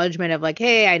acknowledgement of like,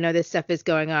 hey, I know this stuff is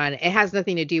going on. It has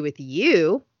nothing to do with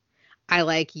you. I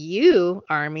like you,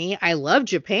 Army. I love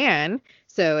Japan.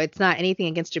 So it's not anything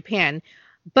against Japan.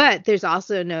 But there's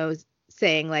also no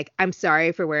saying like, I'm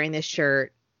sorry for wearing this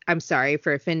shirt. I'm sorry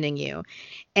for offending you.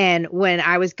 And when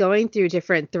I was going through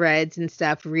different threads and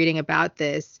stuff, reading about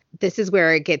this is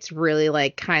where it gets really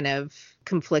like kind of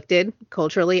conflicted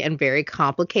culturally and very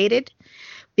complicated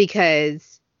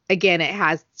because, again, it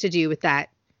has to do with that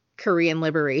Korean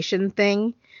liberation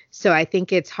thing. So I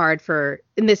think it's hard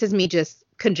and this is me just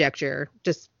conjecture,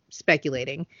 just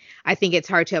speculating. I think it's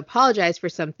hard to apologize for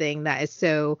something that is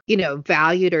so,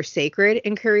 valued or sacred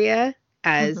in Korea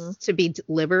as to be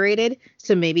liberated.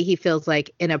 So maybe he feels like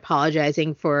in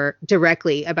apologizing for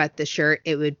directly about the shirt,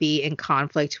 it would be in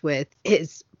conflict with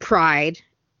his pride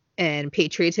and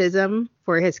patriotism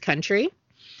for his country.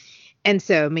 And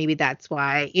so maybe that's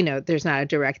why, there's not a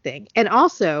direct thing. And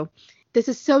also, this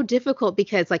is so difficult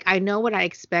because like I know what I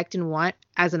expect and want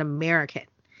as an American.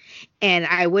 And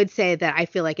I would say that I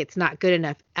feel like it's not good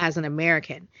enough as an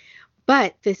American.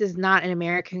 But this is not an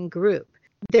American group.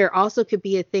 There also could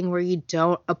be a thing where you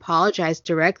don't apologize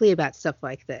directly about stuff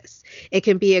like this. It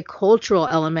can be a cultural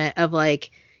element of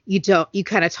like, you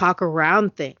kind of talk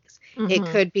around things. It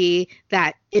could be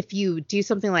that if you do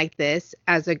something like this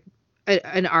as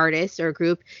an artist or a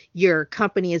group, your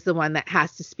company is the one that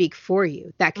has to speak for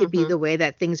you. That could be the way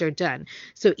that things are done.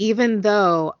 So even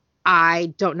though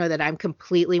I don't know that I'm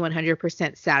completely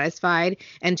 100% satisfied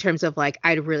in terms of like,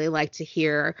 I'd really like to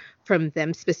hear from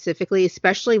them specifically,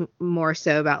 especially more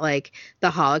so about like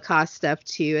the Holocaust stuff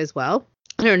too, as well.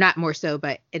 Or not more so,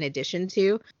 but in addition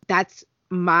to, that's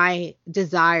my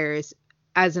desires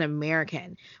as an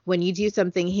American. When you do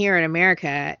something here in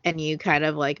America and you kind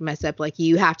of like mess up, like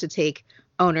you have to take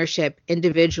ownership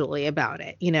individually about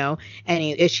it, and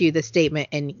you issue the statement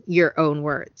in your own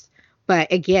words.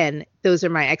 But again, those are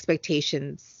my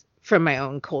expectations from my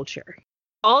own culture.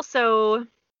 Also,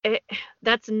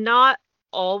 that's not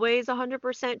always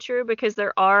 100% true, because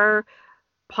there are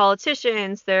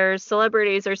politicians, there's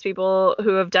celebrities, there's people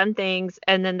who have done things,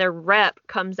 and then their rep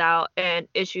comes out and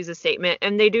issues a statement,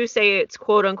 and they do say it's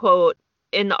quote unquote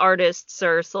in the artist's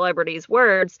or celebrity's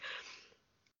words.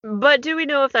 But do we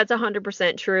know if that's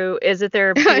 100% true? Is it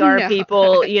their PR No.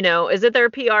 people, is it their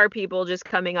PR people just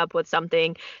coming up with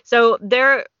something? So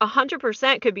there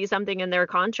 100% could be something in their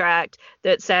contract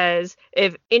that says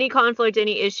if any conflict,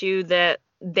 any issue that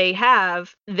they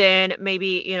have, then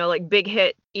maybe, like Big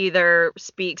Hit either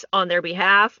speaks on their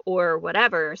behalf or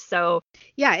whatever. So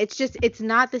yeah, it's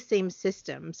not the same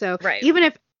system. So right. Even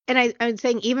if, and I'm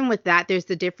saying even with that, there's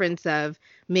the difference of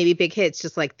maybe Big Hit's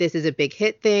just like, this is a Big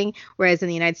Hit thing. Whereas in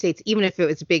the United States, even if it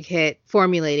was Big Hit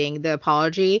formulating the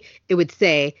apology, it would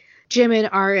say, Jim and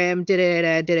RM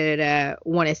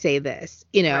want to say this,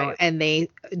 right. And they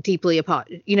deeply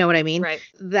apologize. You know what I mean? Right.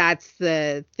 That's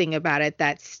the thing about it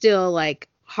that's still like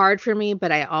hard for me,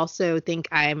 but I also think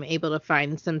I'm able to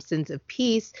find some sense of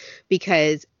peace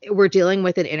because we're dealing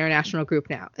with an international group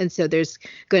now. And so there's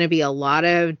going to be a lot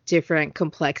of different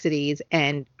complexities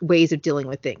and ways of dealing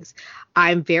with things.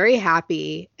 I'm very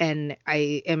happy, and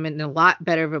I am in a lot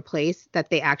better of a place that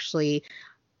they actually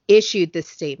issued this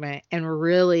statement and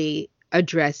really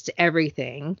addressed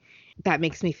everything. That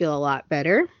makes me feel a lot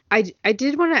better. I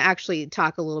did want to actually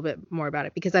talk a little bit more about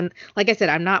it because like I said,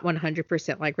 I'm not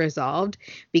 100% like resolved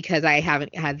because I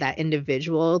haven't had that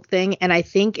individual thing. And I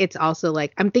think it's also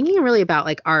like, I'm thinking really about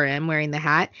like RM wearing the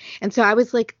hat. And so I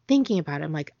was like thinking about it.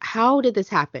 I'm like, how did this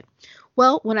happen?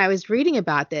 Well, when I was reading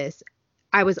about this,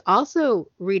 I was also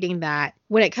reading that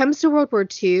when it comes to World War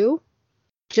II,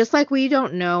 just like we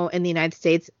don't know in the United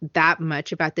States that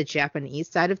much about the Japanese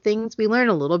side of things, we learn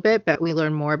a little bit, but we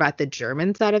learn more about the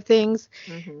German side of things.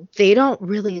 They don't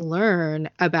really learn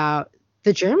about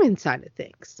the German side of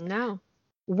things. No.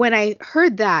 When I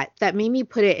heard that made me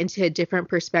put it into a different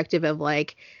perspective of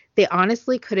like, they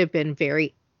honestly could have been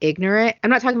very ignorant. I'm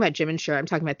not talking about Jim and Shure. I'm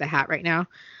talking about the hat right now.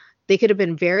 They could have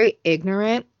been very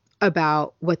ignorant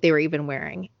about what they were even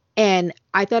wearing. And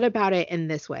I thought about it in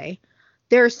this way.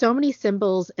 There are so many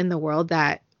symbols in the world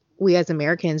that we as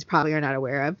Americans probably are not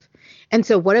aware of. And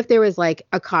so what if there was like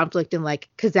a conflict in like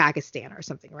Kazakhstan or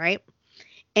something, right?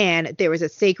 And there was a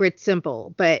sacred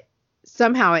symbol, but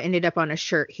somehow it ended up on a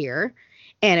shirt here.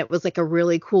 And it was like a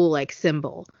really cool like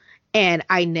symbol. And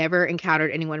I never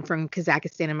encountered anyone from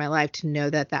Kazakhstan in my life to know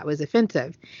that that was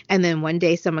offensive. And then one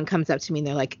day someone comes up to me and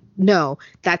they're like, no,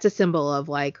 that's a symbol of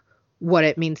like what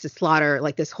it means to slaughter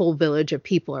like this whole village of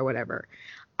people or whatever.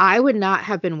 I would not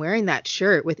have been wearing that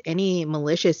shirt with any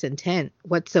malicious intent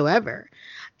whatsoever.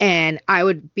 And I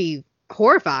would be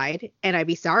horrified and I'd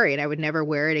be sorry and I would never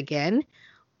wear it again,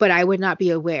 but I would not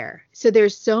be aware. So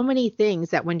there's so many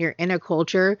things that when you're in a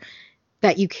culture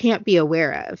that you can't be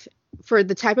aware of. For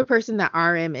the type of person that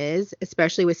RM is,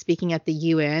 especially with speaking at the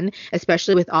UN,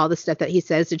 especially with all the stuff that he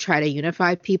says to try to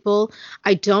unify people,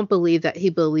 I don't believe that he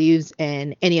believes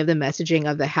in any of the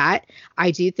messaging of the hat.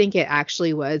 I do think it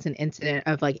actually was an incident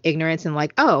of like ignorance and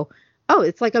like, oh,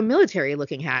 it's like a military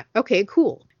looking hat. Okay,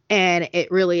 cool. And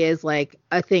it really is like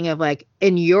a thing of like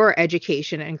in your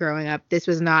education and growing up, this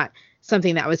was not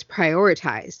something that was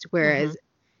prioritized. Whereas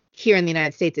here in the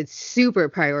United States, it's super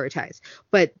prioritized.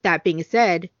 But that being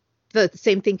said, the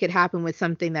same thing could happen with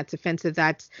something that's offensive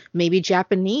that's maybe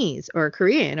Japanese or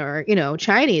Korean or,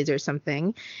 Chinese or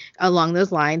something along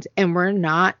those lines. And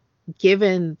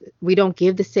we don't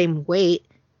give the same weight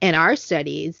in our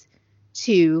studies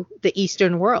to the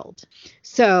Eastern world.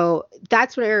 So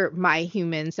that's where my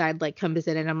human side like comes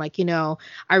in. And I'm like,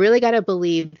 I really got to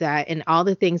believe that in all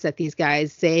the things that these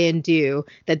guys say and do,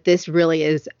 that this really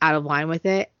is out of line with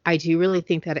it. I do really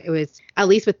think that it was, at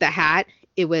least with the hat,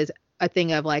 it was a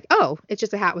thing of like, oh, it's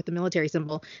just a hat with the military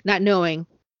symbol, not knowing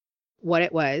what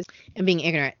it was and being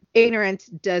ignorant. Ignorance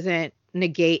doesn't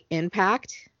negate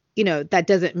impact. That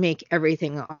doesn't make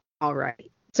everything all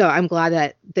right. So I'm glad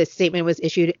that this statement was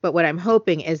issued. But what I'm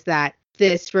hoping is that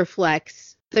this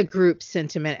reflects the group's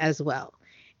sentiment as well.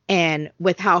 And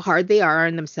with how hard they are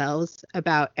on themselves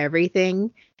about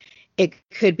everything, it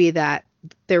could be that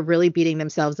they're really beating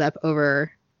themselves up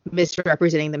over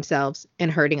misrepresenting themselves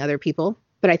and hurting other people.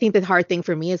 But I think the hard thing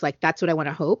for me is like, that's what I want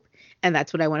to hope. And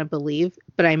that's what I want to believe.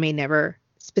 But I may never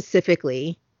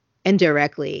specifically and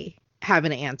directly have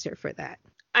an answer for that.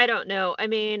 I don't know. I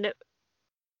mean,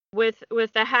 with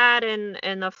the hat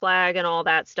and the flag and all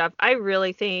that stuff, I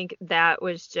really think that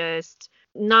was just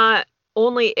not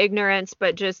only ignorance,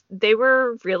 but just they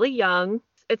were really young.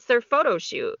 It's their photo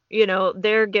shoot.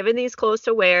 They're given these clothes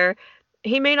to wear.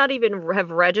 He may not even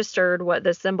have registered what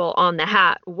the symbol on the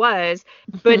hat was.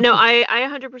 But no, I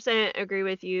 100% agree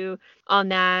with you on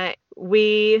that.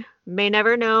 We may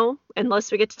never know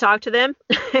unless we get to talk to them.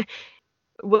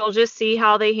 We'll just see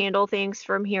how they handle things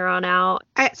from here on out.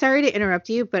 Sorry to interrupt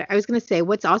you, but I was going to say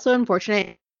what's also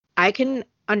unfortunate, I can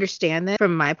understand that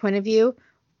from my point of view,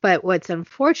 but what's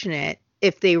unfortunate,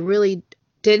 if they really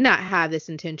did not have this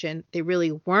intention, they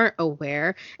really weren't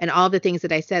aware, and all the things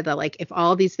that I said, that like if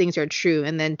all these things are true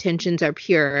and the intentions are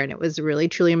pure and it was really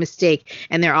truly a mistake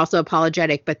and they're also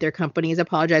apologetic, but their company is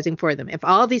apologizing for them. If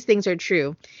all of these things are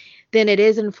true, then it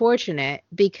is unfortunate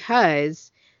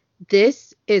because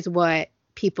this is what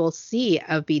people see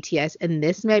of BTS, and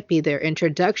this might be their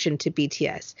introduction to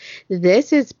BTS.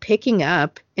 This is picking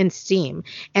up in steam.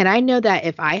 And I know that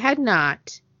if I had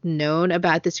not known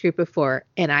about this group before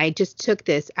and I just took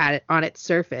this on its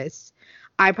surface,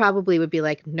 I probably would be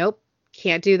like, nope,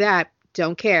 can't do that.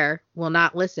 Don't care. Will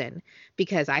not listen,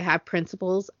 because I have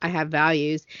principles, I have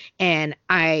values, and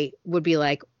I would be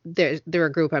like, they're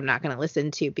a group I'm not going to listen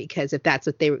to, because if that's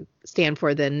what they stand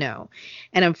for, then no.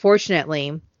 And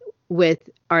unfortunately, with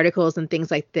articles and things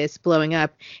like this blowing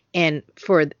up, and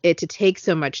for it to take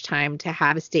so much time to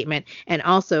have a statement, and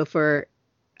also for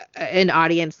an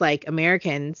audience like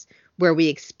Americans, where we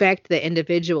expect the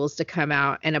individuals to come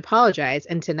out and apologize,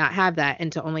 and to not have that,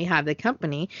 and to only have the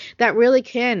company, that really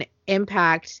can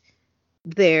impact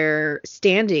their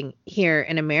standing here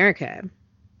in America.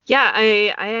 Yeah,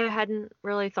 I hadn't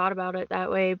really thought about it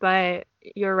that way, but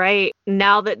you're right.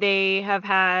 Now that they have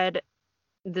had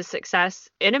the success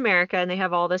in America and they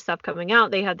have all this stuff coming out,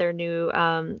 they had their new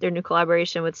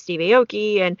collaboration with Steve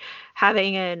Aoki, and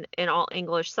having an all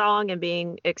English song and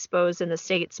being exposed in the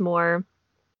States more,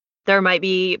 there might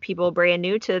be people brand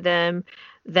new to them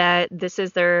that this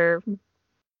is their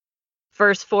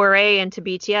first foray into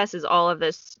BTS, is all of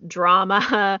this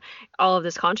drama, all of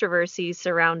this controversy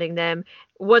surrounding them.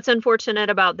 What's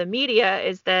unfortunate about the media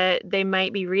is that they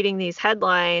might be reading these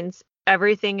headlines.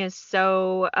 Everything is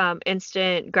so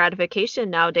instant gratification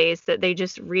nowadays that they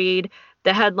just read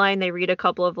the headline, they read a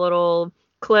couple of little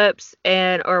clips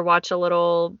or watch a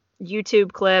little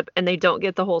YouTube clip, and they don't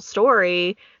get the whole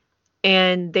story,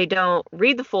 and they don't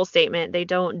read the full statement. They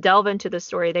don't delve into the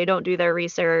story. They don't do their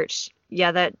research.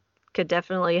 Yeah, that could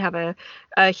definitely have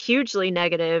a hugely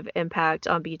negative impact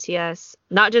on BTS,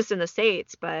 not just in the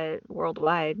States, but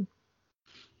worldwide.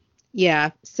 Yeah,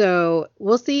 so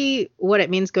we'll see what it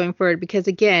means going forward, because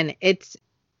again, it's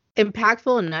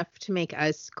impactful enough to make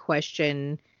us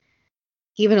question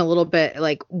even a little bit,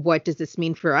 like, what does this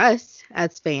mean for us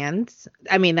as fans?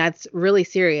 I mean, that's really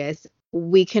serious.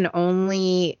 We can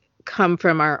only come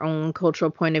from our own cultural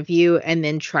point of view and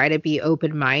then try to be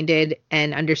open-minded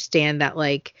and understand that,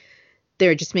 like,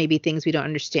 there just may be things we don't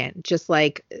understand. Just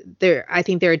like I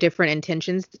think there are different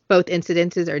intentions. Both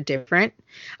incidences are different.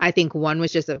 I think one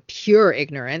was just a pure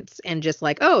ignorance and just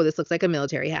like, oh, this looks like a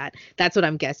military hat. That's what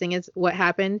I'm guessing is what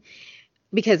happened.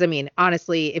 Because, I mean,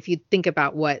 honestly, if you think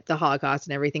about what the Holocaust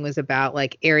and everything was about,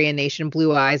 like Aryan nation,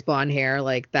 blue eyes, blonde hair,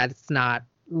 like that's not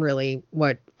really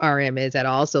what RM is at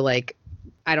all. So, like,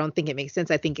 I don't think it makes sense.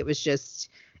 I think it was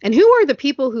just, and who are the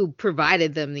people who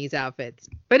provided them these outfits?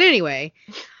 But anyway,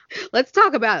 let's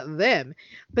talk about them.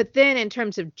 But then in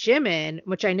terms of Jimin,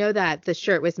 which I know that the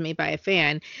shirt was made by a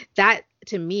fan, that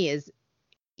to me is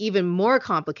even more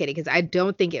complicated, because I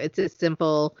don't think it's a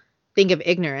simple thing of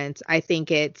ignorance. I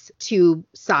think it's two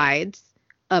sides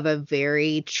of a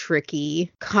very tricky,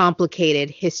 complicated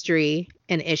history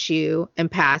and issue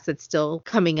and past that's still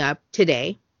coming up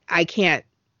today. I can't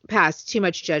pass too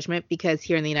much judgment, because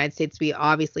here in the United States, we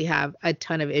obviously have a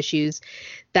ton of issues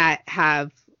that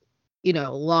have,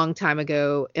 long time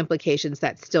ago implications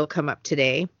that still come up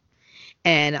today.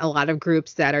 And a lot of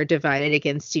groups that are divided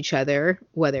against each other,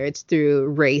 whether it's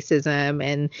through racism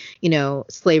and,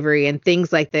 slavery and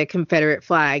things like the Confederate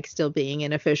flag still being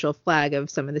an official flag of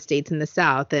some of the states in the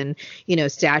South, and,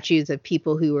 statues of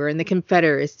people who were in the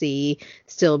Confederacy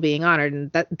still being honored.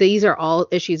 And that these are all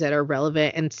issues that are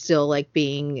relevant and still like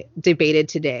being debated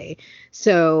today.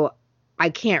 So I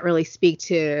can't really speak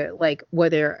to like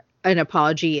whether an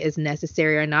apology is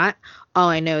necessary or not. All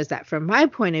I know is that from my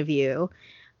point of view,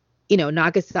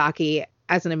 Nagasaki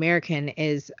as an American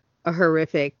is a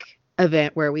horrific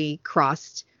event where we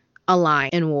crossed a line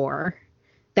in war.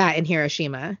 That in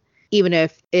Hiroshima, even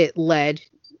if it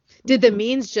did the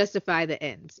means justify the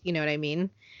ends? You know what I mean?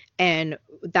 And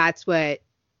that's what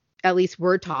at least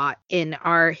we're taught in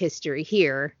our history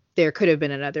here. There could have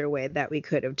been another way that we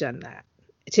could have done that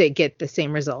to get the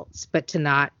same results, but to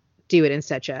not do it in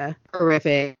such a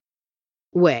horrific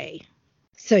way.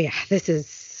 So yeah, this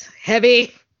is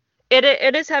heavy. It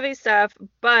is heavy stuff,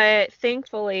 but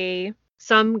thankfully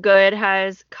some good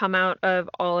has come out of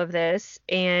all of this,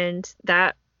 and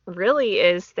that really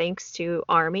is thanks to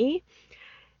Army.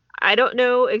 I don't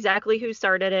know exactly who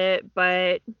started it,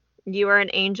 but you are an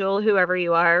angel, whoever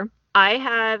you are. I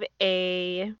have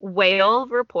a Whale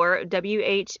Report,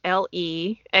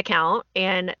 WHLE account,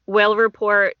 and Whale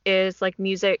Report is like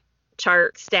music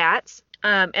chart stats,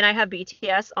 and I have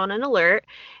BTS on an alert.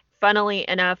 Funnily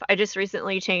enough, I just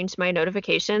recently changed my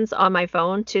notifications on my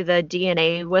phone to the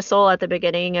DNA whistle at the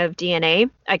beginning of DNA.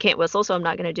 I can't whistle, so I'm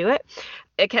not going to do it.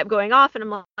 It kept going off, and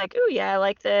I'm like, oh, yeah, I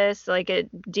like this. Like,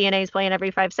 DNA is playing every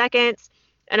 5 seconds.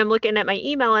 And I'm looking at my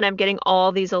email, and I'm getting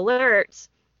all these alerts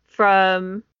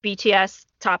from BTS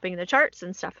topping the charts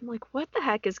and stuff. I'm like, what the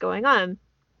heck is going on?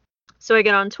 So I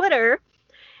get on Twitter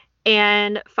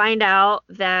and find out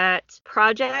that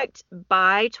Project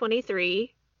Buy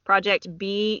 23, Project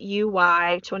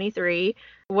BUY23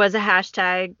 was a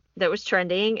hashtag that was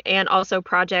trending, and also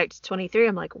Project 23.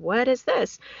 I'm like, what is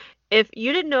this? If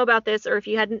you didn't know about this, or if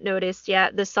you hadn't noticed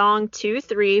yet, the song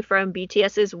 2-3 from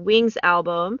BTS's Wings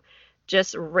album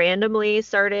just randomly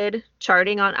started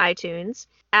charting on iTunes.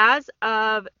 As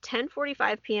of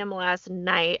 10:45 p.m. last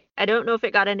night, I don't know if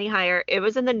it got any higher. It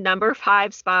was in the number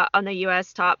 5 spot on the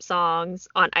US top songs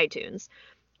on iTunes,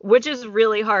 which is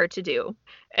really hard to do.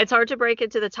 It's hard to break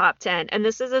into the top 10. And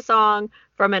this is a song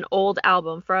from an old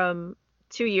album from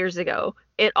 2 years ago.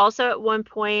 It also at one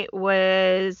point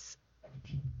was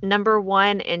number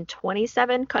 1 in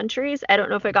 27 countries. I don't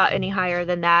know if it got any higher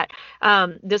than that.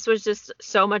 This was just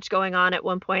so much going on at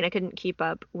one point. I couldn't keep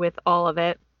up with all of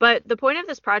it. But the point of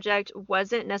this project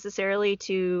wasn't necessarily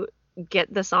to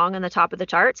get the song on the top of the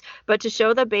charts, but to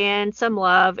show the band some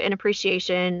love and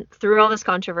appreciation through all this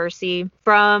controversy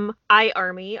from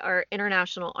iArmy, our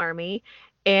international army.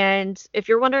 And if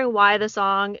you're wondering why the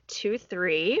song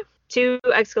 2-3, 2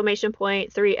 exclamation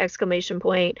point, 3 exclamation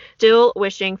point, still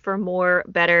wishing for more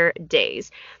better days.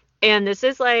 And this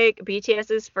is like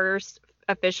BTS's first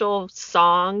official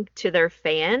song to their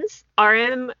fans.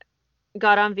 RM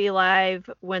got on V Live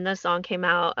when the song came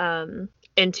out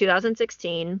in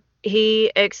 2016.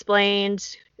 He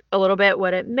explained a little bit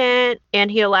what it meant,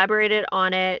 and he elaborated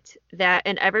on it that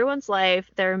in everyone's life,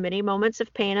 there are many moments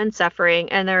of pain and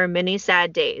suffering, and there are many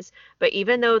sad days. But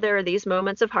even though there are these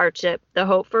moments of hardship, the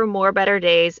hope for more better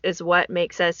days is what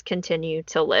makes us continue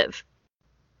to live.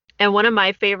 And one of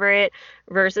my favorite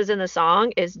verses in the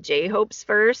song is J-Hope's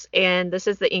verse, and this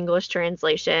is the English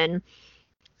translation. It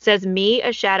says, "Me,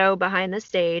 a shadow behind the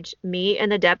stage, me in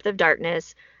the depth of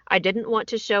darkness. I didn't want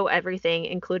to show everything,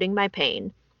 including my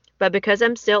pain. But because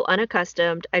I'm still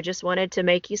unaccustomed, I just wanted to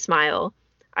make you smile.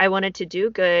 I wanted to do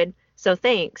good, so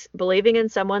thanks, believing in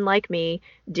someone like me,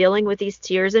 dealing with these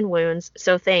tears and wounds,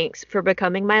 so thanks for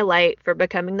becoming my light, for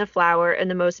becoming the flower in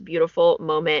the most beautiful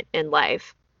moment in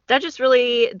life." That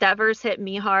verse hit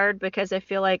me hard, because I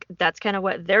feel like that's kind of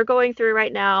what they're going through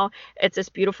right now. It's this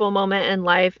beautiful moment in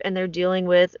life, and they're dealing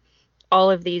with all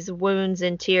of these wounds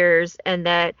and tears, and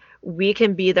that we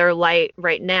can be their light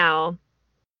right now,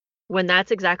 when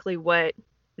that's exactly what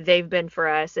they've been for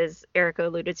us, as Erica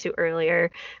alluded to earlier.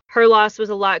 Her loss was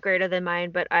a lot greater than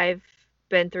mine, but I've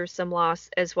been through some loss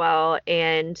as well,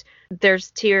 and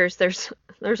there's tears, there's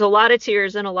a lot of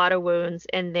tears and a lot of wounds,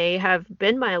 and they have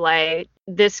been my light.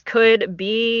 This could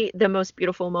be the most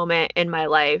beautiful moment in my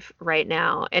life right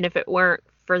now, and if it weren't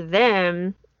for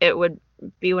them, it would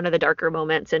be one of the darker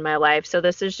moments in my life. So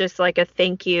this is just like a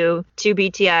thank you to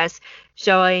BTS,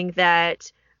 showing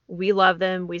that we love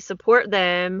them, we support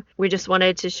them. We just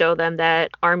wanted to show them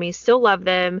that Army still love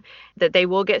them, that they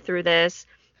will get through this,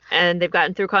 and they've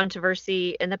gotten through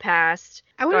controversy in the past.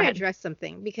 I Go want to ahead. address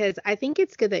something because I think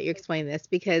it's good that you explain this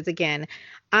because again,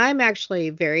 I'm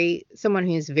actually someone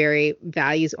who's very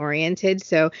values oriented.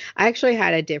 So I actually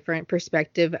had a different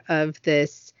perspective of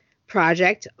this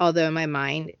project, although my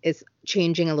mind is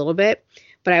changing a little bit.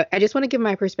 But I just want to give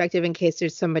my perspective in case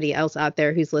there's somebody else out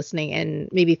there who's listening and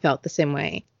maybe felt the same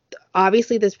way.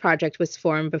 Obviously, this project was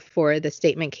formed before the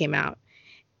statement came out.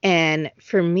 And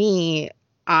for me,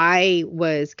 I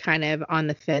was kind of on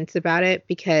the fence about it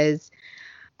because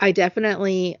I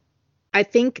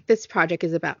think this project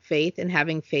is about faith and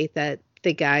having faith that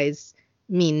the guys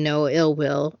mean no ill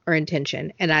will or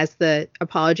intention. And as the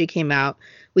apology came out,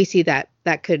 we see that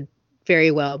that could very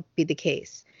well be the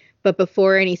case. But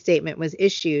before any statement was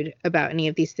issued about any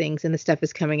of these things and the stuff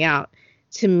is coming out,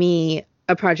 to me,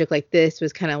 a project like this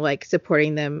was kind of like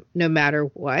supporting them no matter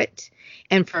what.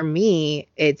 And for me,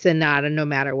 it's not a no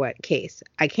matter what case.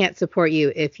 I can't support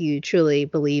you if you truly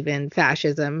believe in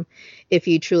fascism, if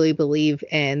you truly believe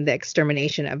in the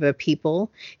extermination of a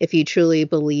people, if you truly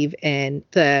believe in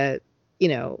the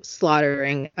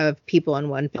slaughtering of people in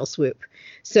one fell swoop.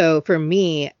 So for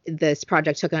me, this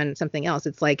project took on something else.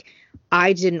 It's like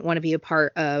I didn't want to be a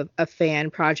part of a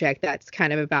fan project that's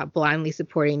kind of about blindly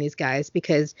supporting these guys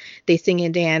because they sing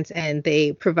and dance and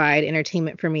they provide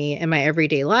entertainment for me in my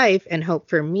everyday life and hope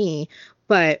for me.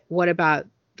 But what about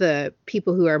the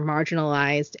people who are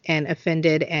marginalized and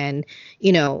offended and,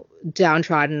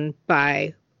 downtrodden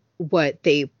by what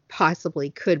they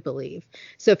possibly could believe?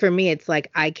 So for me, it's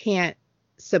like I can't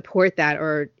support that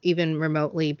or even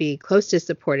remotely be close to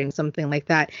supporting something like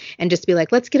that and just be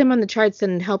like, let's get them on the charts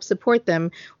and help support them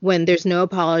when there's no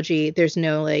apology, there's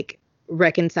no like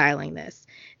reconciling this.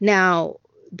 Now,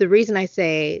 the reason I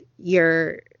say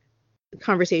your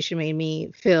conversation made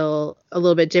me feel a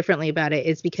little bit differently about it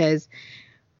is because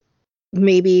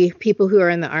maybe people who are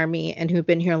in the Army and who've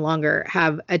been here longer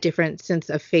have a different sense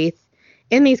of faith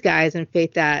in these guys and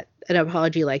faith that an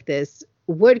apology like this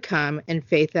would come and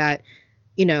faith that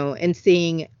and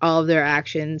seeing all of their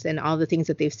actions and all the things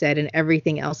that they've said and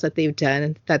everything else that they've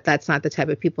done, that's not the type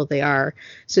of people they are.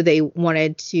 So they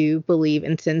wanted to believe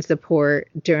and send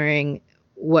support during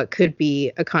what could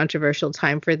be a controversial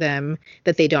time for them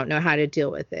that they don't know how to deal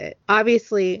with it.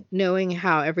 Obviously, knowing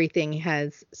how everything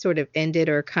has sort of ended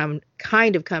or come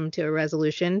to a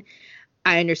resolution,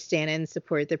 I understand and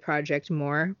support the project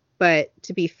more. But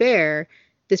to be fair,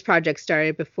 this project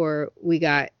started before we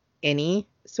got any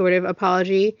sort of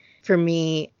apology. For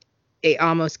me, it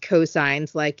almost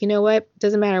co-signs like, you know what,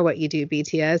 doesn't matter what you do,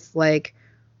 BTS, like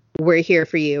we're here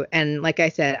for you. And like I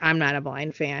said, I'm not a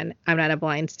blind fan, I'm not a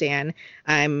blind stan,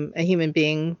 I'm a human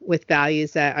being with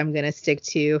values that I'm going to stick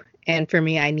to. And for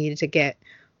me, I needed to get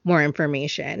more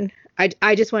information.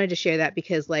 I just wanted to share that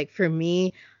because like for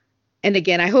me, and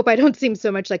again, I hope I don't seem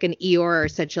so much like an Eeyore or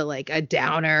such a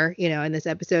downer, in this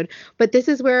episode. But this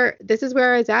is where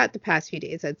I was at the past few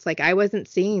days. It's like I wasn't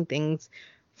seeing things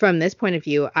from this point of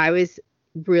view. I was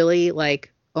really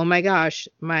like, oh my gosh,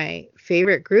 my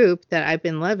favorite group that I've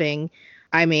been loving,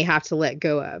 I may have to let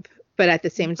go of. But at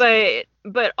the same time,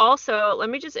 but also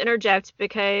let me just interject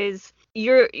because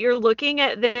you're looking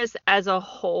at this as a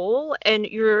whole, and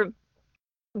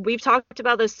we've talked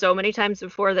about this so many times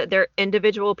before that they're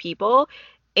individual people,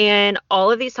 and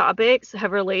all of these topics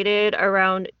have related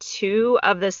around 2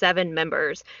 of the 7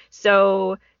 members.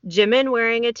 So Jimin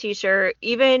wearing a t-shirt,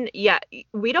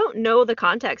 we don't know the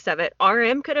context of it.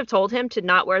 RM could have told him to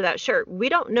not wear that shirt. We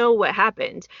don't know what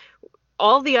happened.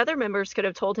 All the other members could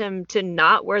have told him to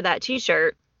not wear that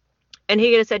t-shirt, and he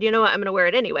could have said, you know what, I'm going to wear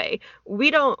it anyway.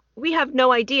 We have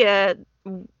no idea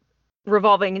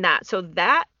revolving that. So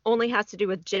that only has to do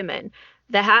with Jimin.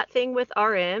 The hat thing with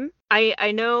RM,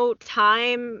 I know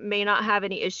time may not have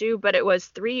any issue, but it was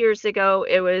 3 years ago.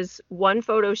 It was one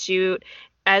photo shoot.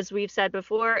 As we've said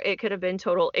before, it could have been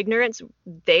total ignorance.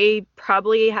 They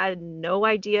probably had no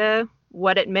idea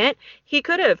what it meant. He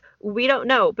could have. We don't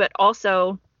know. But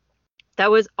also, that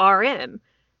was RM.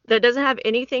 That doesn't have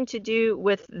anything to do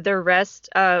with the rest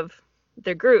of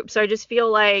the group. So I just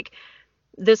feel like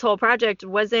this whole project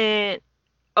wasn't,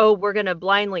 oh, we're going to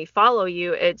blindly follow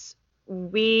you. It's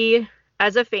we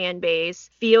as a fan base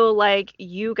feel like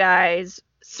you guys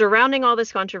surrounding all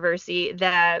this controversy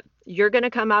that you're going to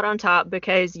come out on top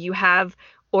because you have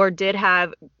or did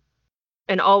have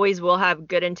and always will have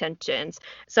good intentions.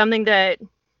 Something that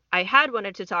I had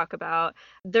wanted to talk about.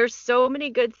 There's so many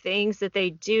good things that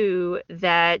they do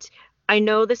that I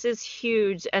know this is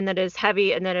huge and that is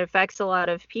heavy and that affects a lot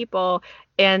of people.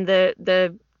 And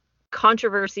the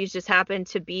controversies just happen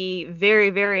to be very,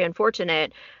 very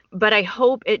unfortunate. But I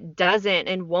hope it doesn't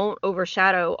and won't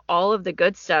overshadow all of the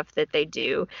good stuff that they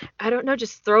do. I don't know,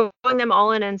 just throwing them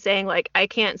all in and saying, like, I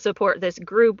can't support this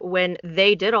group when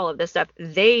they did all of this stuff.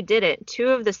 They didn't. 2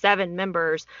 of the 7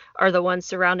 members are the ones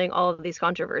surrounding all of these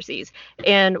controversies.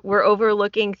 And we're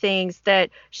overlooking things that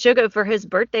Suga, for his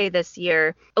birthday this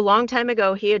year, a long time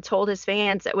ago, he had told his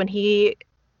fans that when he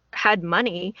had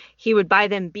money, he would buy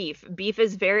them beef. Beef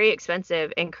is very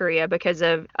expensive in Korea because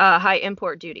of high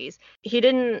import duties. He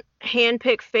didn't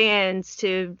handpick fans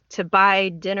to buy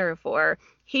dinner for.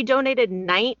 He donated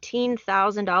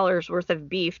 $19,000 worth of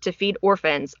beef to feed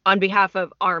orphans on behalf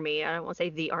of Army. I don't want to say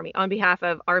the Army, on behalf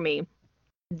of Army.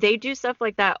 They do stuff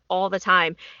like that all the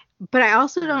time. But I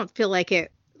also don't feel like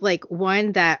it, like,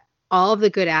 one, that all of the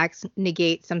good acts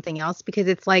negate something else, because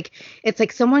it's like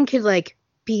someone could like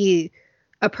be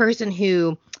a person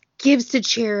who gives to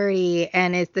charity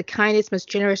and is the kindest, most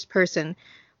generous person,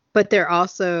 but they're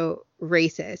also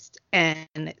racist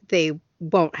and they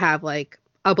won't have like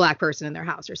a black person in their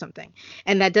house or something.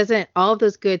 And that doesn't, all of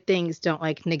those good things don't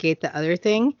like negate the other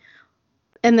thing.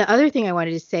 And the other thing I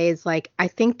wanted to say is, like, I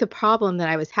think the problem that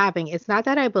I was having, it's not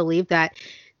that I believe that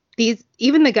these,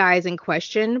 even the guys in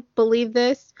question believe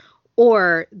this,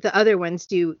 or the other ones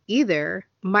do either.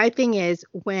 My thing is,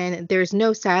 when there's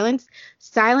no silence,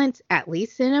 at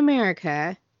least in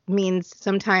America, means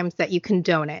sometimes that you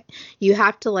condone it. You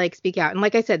have to like speak out. And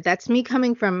like I said, that's me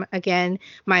coming from, again,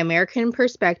 my American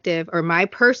perspective or my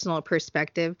personal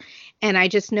perspective. And I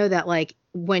just know that, like,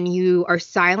 when you are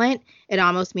silent, it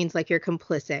almost means like you're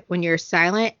complicit. When you're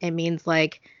silent, it means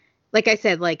like I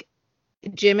said, like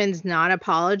Jimin's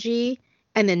non-apology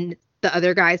and then the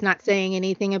other guy's not saying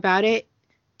anything about it.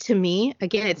 To me,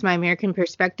 again, it's my American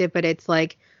perspective, but it's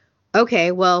like,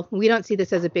 okay, well, we don't see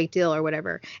this as a big deal or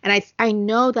whatever. And I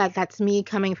know that that's me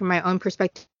coming from my own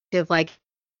perspective. Like,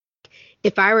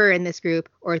 if I were in this group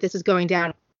or if this was going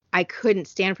down, I couldn't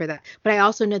stand for that. But I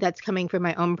also know that's coming from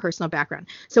my own personal background.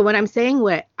 So when I'm saying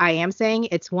what I am saying,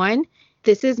 it's, one,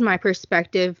 this is my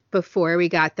perspective before we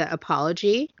got the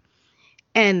apology.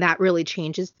 And that really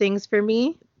changes things for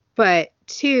me. But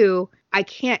 2, I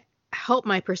can't help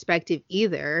my perspective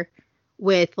either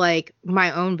with like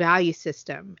my own value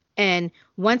system. And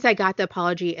once I got the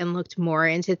apology and looked more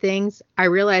into things, I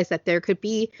realized that there could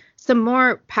be some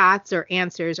more paths or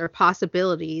answers or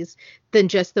possibilities than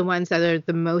just the ones that are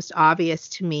the most obvious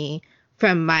to me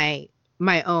from my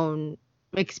own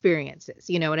experiences.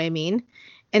 You know what I mean?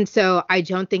 And so I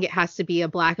don't think it has to be a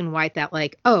black and white that,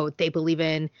 like, oh, they believe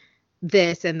in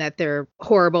this and that they're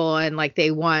horrible and like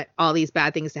they want all these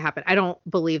bad things to happen. I don't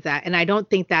believe that. And I don't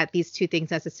think that these two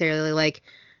things necessarily, like,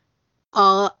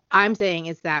 all I'm saying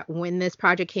is that when this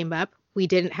project came up, we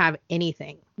didn't have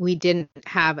anything. We didn't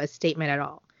have a statement at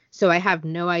all. So I have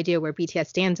no idea where BTS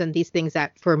stands on these things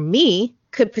that for me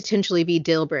could potentially be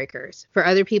deal breakers. For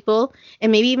other people,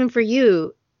 and maybe even for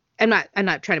you, I'm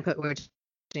not trying to put words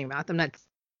in your mouth. I'm not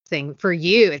saying for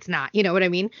you it's not, you know what I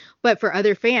mean? But for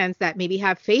other fans that maybe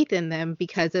have faith in them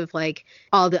because of like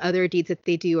all the other deeds that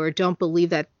they do or don't believe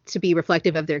that to be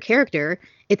reflective of their character,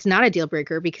 it's not a deal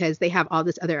breaker because they have all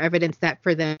this other evidence that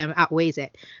for them outweighs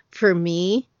it. For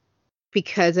me,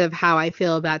 because of how I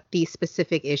feel about these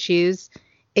specific issues,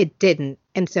 it didn't.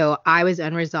 And so I was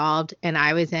unresolved and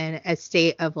I was in a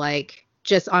state of like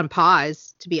just on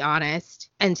pause, to be honest,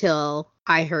 until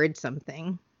I heard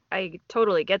something. I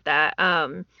totally get that.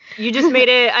 You just made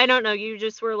it, I don't know, you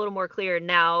just were a little more clear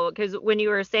now, because when you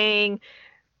were saying,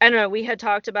 I don't know, we had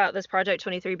talked about this Project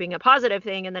 23 being a positive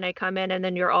thing, and then I come in and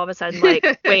then you're all of a sudden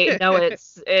like, wait, no,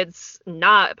 it's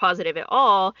not positive at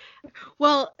all.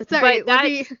 Well, sorry.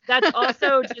 But that's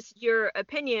also just your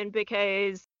opinion,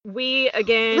 because we,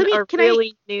 again, are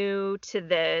really new to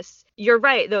this. You're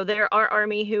right, though. There are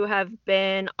Army who have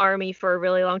been Army for a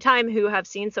really long time, who have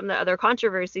seen some of the other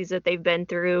controversies that they've been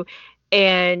through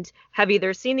and have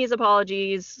either seen these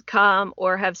apologies come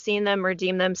or have seen them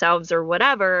redeem themselves or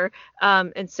whatever.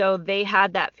 And so they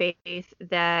had that faith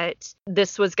that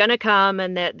this was going to come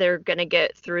and that they're going to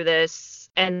get through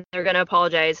this and they're going to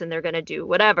apologize and they're going to do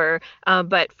whatever.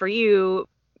 But for you,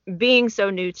 being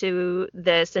so new to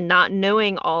this and not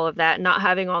knowing all of that, not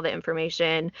having all the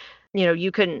information, you know,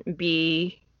 you couldn't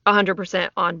be 100%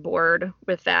 on board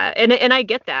with that. And I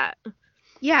get that.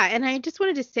 Yeah. And I just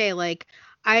wanted to say, like,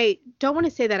 I don't want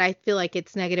to say that I feel like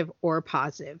it's negative or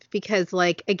positive because,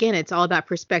 like, again, it's all about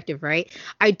perspective, right?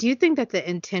 I do think that the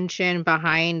intention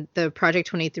behind the Project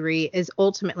 23 is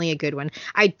ultimately a good one.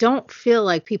 I don't feel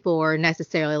like people are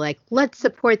necessarily like, let's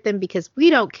support them because we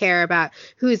don't care about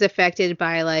who's affected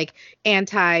by like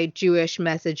anti-Jewish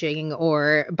messaging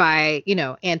or by,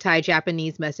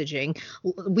 anti-Japanese messaging.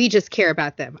 We just care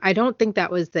about them. I don't think that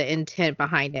was the intent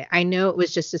behind it. I know it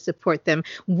was just to support them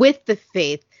with the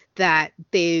faith that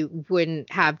they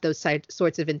wouldn't have those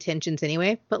sorts of intentions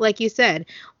anyway. But like you said,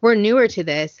 we're newer to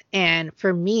this. And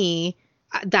for me,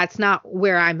 that's not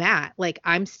where I'm at. Like,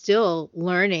 I'm still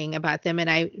learning about them and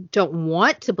I don't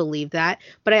want to believe that.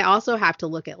 But I also have to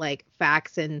look at like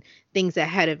facts and things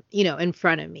ahead of, in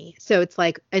front of me. So it's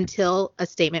like until a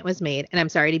statement was made, and I'm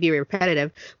sorry to be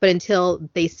repetitive, but until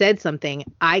they said something,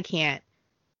 I can't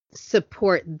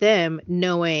support them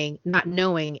not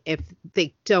knowing if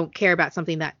they don't care about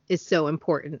something that is so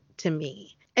important to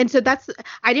me. And so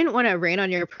I didn't want to rain on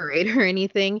your parade or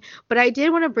anything, but I did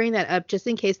want to bring that up just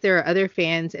in case there are other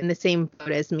fans in the same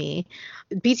boat as me.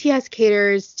 BTS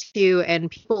caters to, and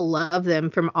people love them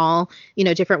from all,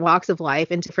 different walks of life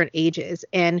and different ages.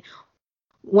 And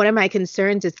one of my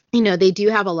concerns is, they do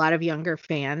have a lot of younger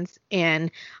fans,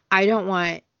 and I don't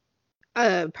want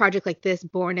a project like this,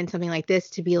 born in something like this,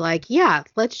 to be like, yeah,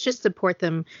 let's just support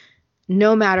them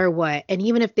no matter what. And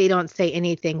even if they don't say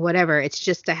anything, whatever, it's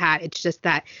just a hat. It's just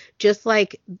that, just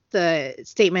like the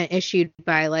statement issued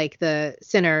by like the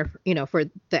Center, for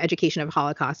the Education of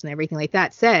Holocaust and everything like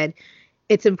that said,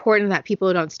 it's important that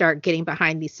people don't start getting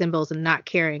behind these symbols and not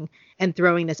caring and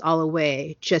throwing this all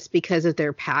away just because of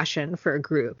their passion for a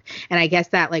group. And I guess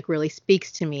that like really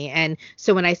speaks to me. And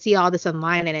so when I see all this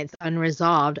online and it's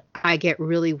unresolved, I get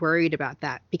really worried about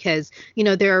that because,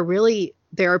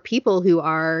 there are people who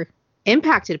are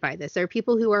impacted by this. There are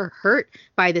people who are hurt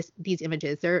by these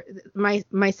images.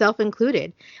 Myself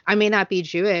included. I may not be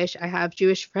Jewish. I have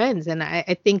Jewish friends, and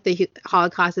I think the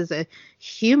Holocaust is a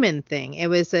human thing. It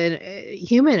was a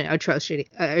human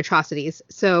atrocities.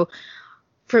 So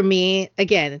for me,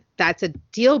 again, that's a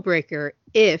deal breaker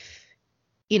if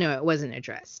it wasn't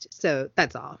addressed. So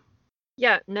that's all.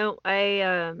 Yeah, no,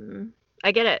 I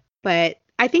get it. But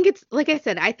I think it's, like I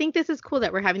said, I think this is cool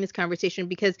that we're having this conversation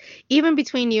because even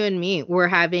between you and me, we're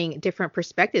having different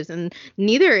perspectives and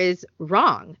neither is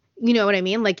wrong. You know what I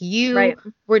mean? Like you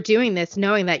were doing this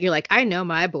knowing that you're like, I know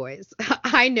my boys.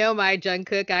 I know my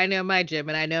Jungkook. I know my Jim,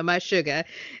 and I know my Suga,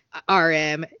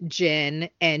 RM, Jin,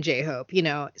 and J-Hope,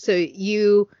 So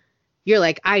you're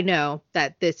like, I know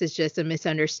that this is just a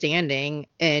misunderstanding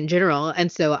in general.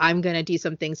 And so I'm going to do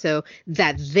something so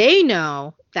that they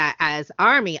know that as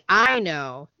ARMY, I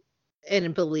know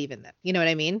and believe in them. You know what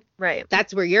I mean? Right.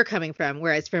 That's where you're coming from.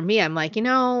 Whereas for me, I'm like,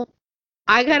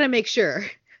 I got to make sure.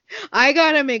 I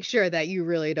got to make sure that you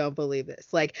really don't believe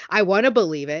this. Like, I want to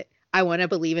believe it. I want to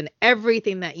believe in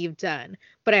everything that you've done.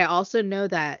 But I also know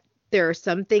that there are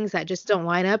some things that just don't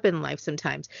line up in life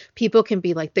sometimes. People can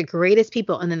be like the greatest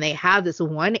people, and then they have this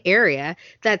one area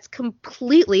that's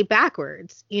completely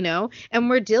backwards, and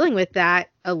we're dealing with that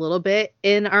a little bit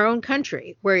in our own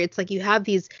country, where it's like you have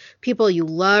these people you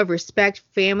love, respect,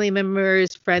 family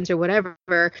members, friends, or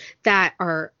whatever, that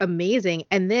are amazing.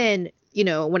 And then,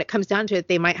 when it comes down to it,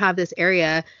 they might have this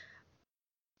area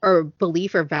or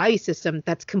belief or value system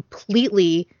that's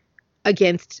completely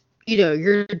against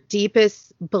your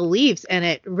deepest beliefs, and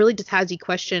it really just has you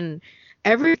question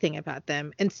everything about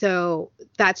them. And so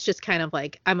that's just kind of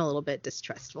like, I'm a little bit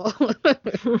distrustful.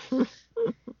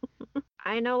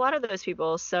 I know a lot of those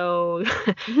people, so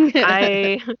I'm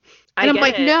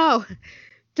like, no,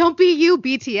 don't be you,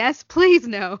 BTS, please,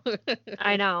 no.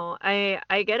 I know. I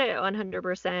get it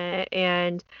 100%.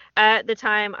 And at the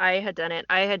time I had done it,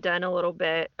 I had done a little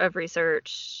bit of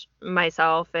research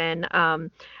myself, and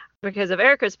because of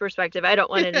Erica's perspective, I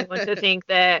don't want anyone to think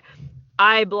that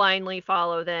I blindly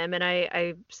follow them. And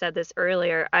I said this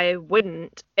earlier, I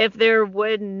wouldn't. If there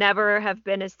would never have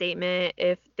been a statement,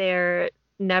 if there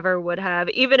never would have,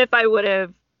 even if I would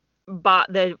have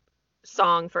bought the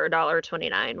song for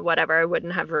 $1.29, whatever, I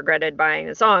wouldn't have regretted buying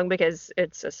the song because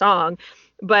it's a song.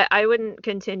 But I wouldn't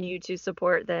continue to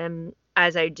support them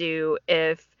as I do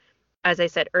if, as I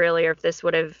said earlier, if this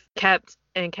would have kept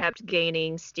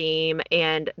gaining steam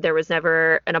and there was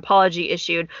never an apology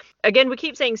issued. Again, we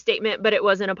keep saying statement, but it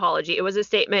was an apology. It was a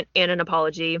statement and an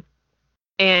apology.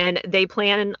 And they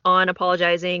plan on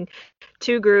apologizing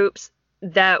to groups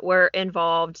that were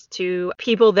involved, to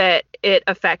people that it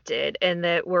affected and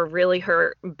that were really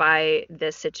hurt by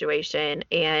this situation.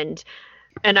 And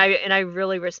I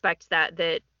really respect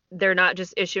that they're not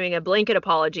just issuing a blanket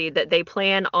apology, that they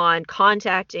plan on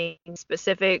contacting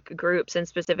specific groups and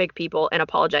specific people and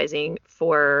apologizing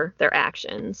for their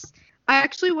actions. I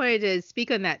actually wanted to speak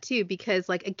on that too, because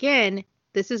like, again,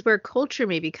 this is where culture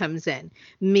maybe comes in.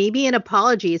 Maybe an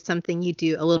apology is something you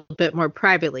do a little bit more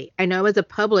privately. I know it's a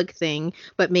public thing,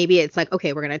 but maybe it's like,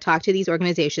 okay, we're going to talk to these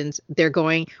organizations. We're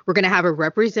going to have a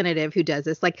representative who does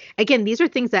this. Like, again, these are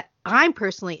things that I'm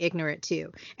personally ignorant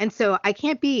to. And so I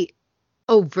can't be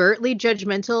overtly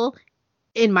judgmental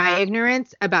in my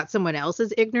ignorance about someone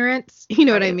else's ignorance. You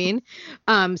know what I mean?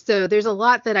 So there's a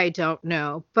lot that I don't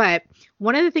know. But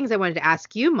one of the things I wanted to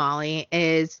ask you, Molly,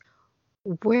 is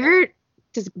where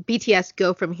does BTS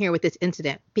go from here with this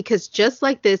incident? Because just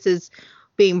like this is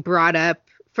being brought up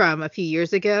from a few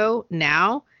years ago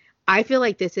now, I feel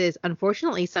like this is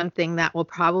unfortunately something that will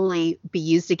probably be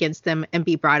used against them and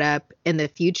be brought up in the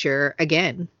future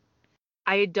again.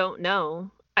 I don't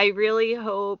know. I really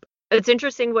hope. It's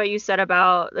interesting what you said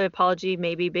about the apology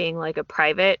maybe being like a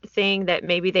private thing, that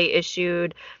maybe they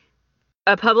issued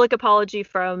a public apology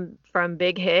from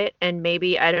Big Hit, and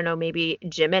maybe, I don't know, maybe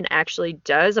Jimin actually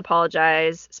does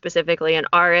apologize specifically, and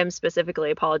RM specifically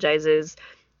apologizes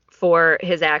for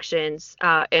his actions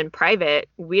in private.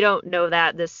 We don't know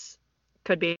that. This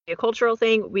could be a cultural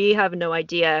thing. We have no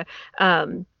idea.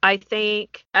 I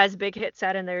think, as Big Hit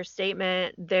said in their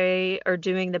statement, they are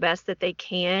doing the best that they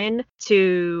can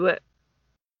to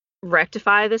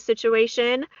rectify the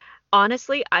situation.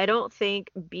 Honestly, I don't think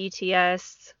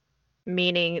BTS,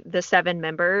 meaning the 7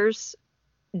 members,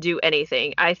 do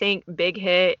anything. I think Big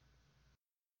Hit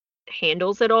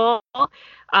handles it all.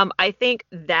 I think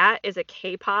that is a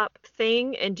K-pop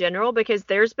thing in general, because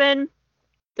there's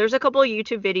a couple of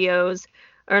YouTube videos,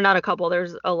 or not a couple,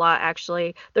 there's a lot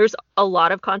actually. There's a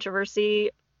lot of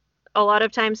controversy a lot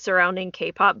of times surrounding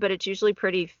K-pop, but it's usually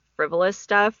pretty frivolous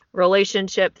stuff,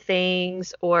 relationship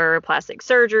things or plastic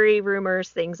surgery rumors,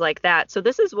 things like that. So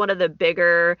this is one of the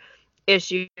bigger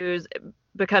issues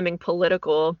becoming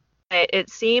political. It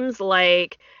seems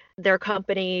like their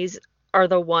companies are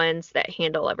the ones that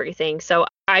handle everything. So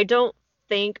I don't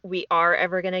think we are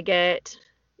ever going to get,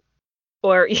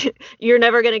 or you're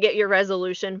never going to get your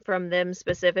resolution from them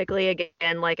specifically.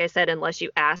 Again, like I said, unless you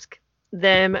ask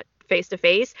them face to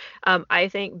face. I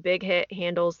think Big Hit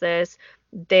handles this.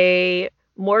 They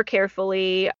more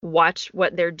carefully watch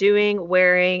what they're doing,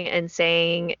 wearing, and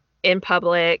saying in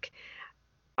public.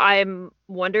 I'm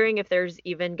wondering if there's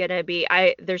even going to be,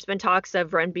 there's been talks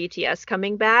of Run BTS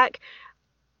coming back.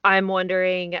 I'm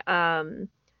wondering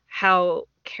how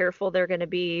careful they're going to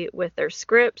be with their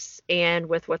scripts and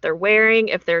with what they're wearing.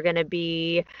 If they're going to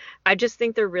be, I just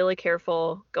think they're really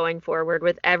careful going forward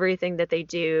with everything that they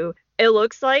do. It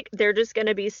looks like they're just going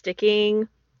to be sticking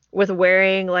with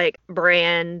wearing like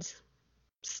brand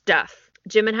stuff.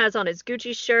 Jimin has on his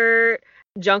Gucci shirt.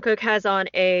 Jungkook has on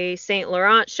a Saint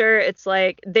Laurent shirt. It's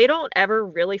like they don't ever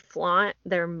really flaunt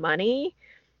their money,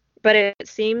 but it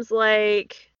seems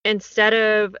like instead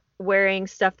of wearing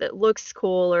stuff that looks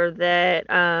cool or that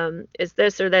is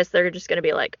this or this, they're just going to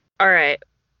be like, all right,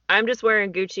 I'm just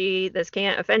wearing Gucci. This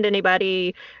can't offend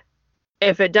anybody.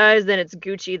 If it does, then it's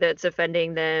Gucci that's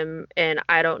offending them, and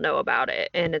I don't know about it,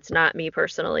 and it's not me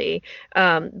personally.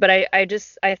 But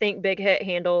I think Big Hit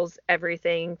handles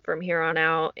everything from here on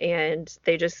out, and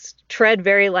they just tread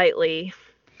very lightly.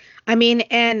 I mean,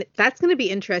 and that's going to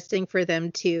be interesting for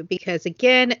them too, because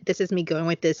again, this is me going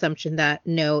with the assumption that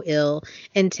no ill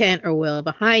intent or will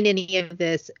behind any of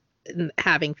this,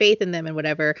 having faith in them and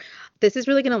whatever. This is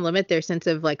really going to limit their sense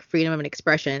of like freedom of an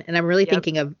expression. And I'm really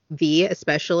thinking of V,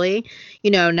 especially,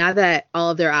 now that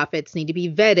all of their outfits need to be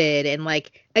vetted. And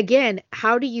like, again,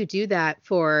 how do you do that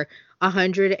for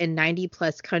 190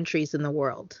 plus countries in the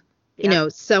world?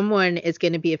 Someone is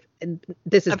going to be,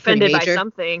 this is offended pretty major. By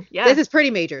something. Yeah. This is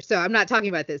pretty major. So I'm not talking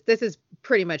about this. This is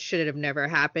pretty much should have never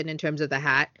happened in terms of the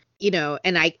hat,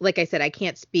 and like I said, I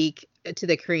can't speak to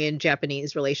the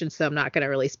Korean-Japanese relations, so I'm not going to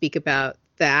really speak about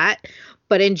that.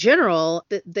 But in general,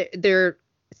 their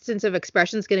sense of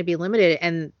expression is going to be limited.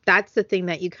 And that's the thing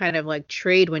that you kind of like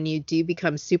trade when you do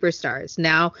become superstars.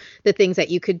 Now, the things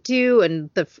that you could do, and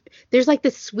there's like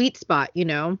this sweet spot,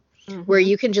 where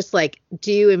you can just like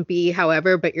do and be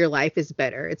however, but your life is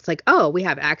better. It's like, oh, we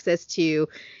have access to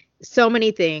so many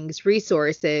things,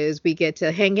 resources, we get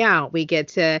to hang out, we get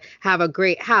to have a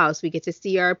great house, we get to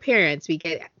see our parents, we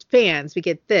get fans, we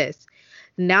get this.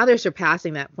 Now they're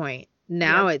surpassing that point.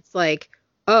 Now it's like,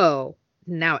 oh,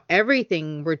 now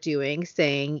everything we're doing,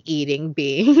 saying, eating,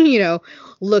 being,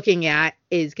 looking at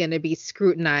is going to be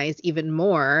scrutinized even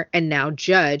more, and now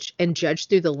judged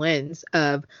through the lens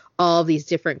of all these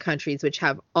different countries, which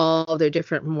have all their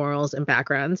different morals and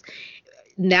backgrounds.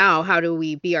 Now, how do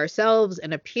we be ourselves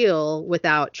and appeal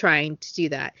without trying to do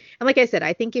that? And like I said,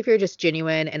 I think if you're just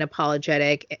genuine and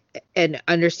apologetic and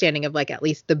understanding of like at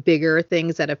least the bigger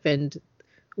things that offend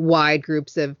wide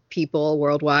groups of people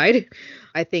worldwide,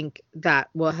 I think that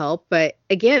will help. But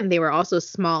again, they were also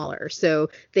smaller, so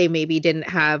they maybe didn't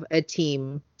have a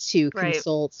team to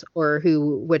consult or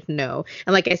who would know.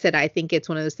 And like I said, I think it's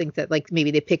one of those things that like maybe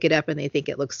they pick it up and they think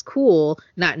it looks cool,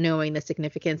 not knowing the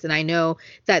significance. And I know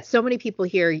that so many people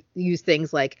here use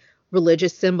things like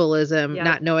religious symbolism,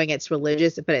 not knowing it's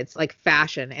religious, but it's like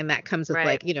fashion. And that comes with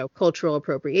like, cultural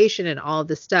appropriation and all of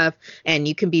this stuff. And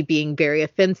you can be being very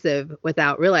offensive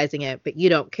without realizing it, but you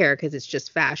don't care because it's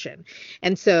just fashion.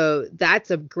 And so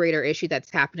that's a greater issue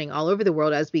that's happening all over the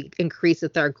world as we increase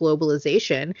with our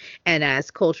globalization and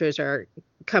as cultures are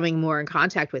coming more in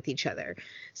contact with each other.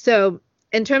 So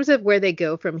in terms of where they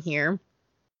go from here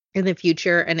in the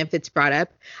future, and if it's brought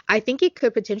up, I think it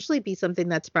could potentially be something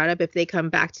that's brought up if they come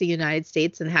back to the United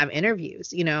States and have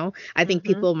interviews. I think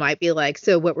people might be like,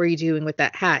 so what were you doing with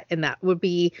that hat? And that would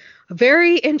be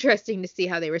very interesting to see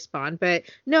how they respond. But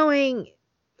knowing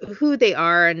who they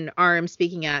are and RM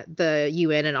speaking at the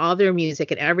UN and all their music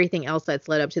and everything else that's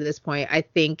led up to this point, I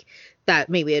think that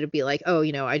maybe it'd be like, oh,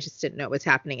 I just didn't know what's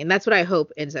happening. And that's what I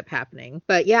hope ends up happening.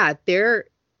 But yeah, they're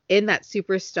in that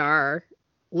superstar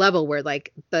level where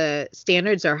like the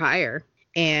standards are higher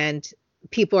and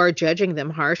people are judging them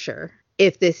harsher.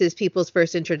 If this is people's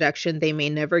first introduction, they may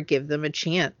never give them a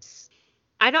chance.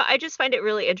 I just find it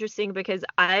really interesting because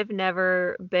I've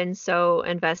never been so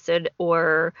invested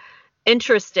or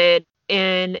interested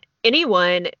in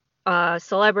anyone,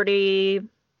 celebrity,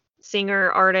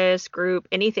 singer, artist, group,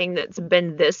 anything that's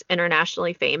been this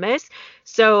internationally famous.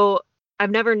 So I've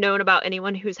never known about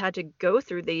anyone who's had to go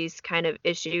through these kind of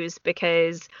issues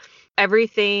because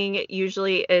everything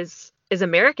usually is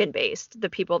American based. The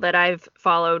people that I've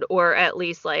followed, or at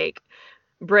least like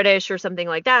British or something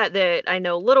like that I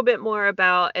know a little bit more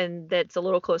about, and that's a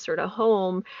little closer to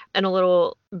home and a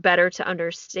little better to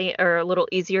understand, or a little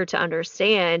easier to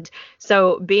understand.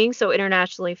 So being so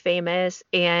internationally famous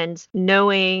and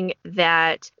knowing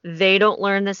that they don't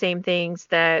learn the same things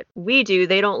that we do,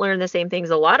 they don't learn the same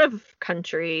things a lot of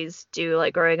countries do,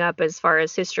 like growing up as far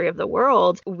as history of the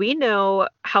world. We know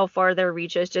how far their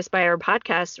reach is just by our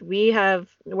podcast.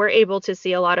 We're able to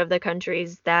see a lot of the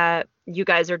countries that you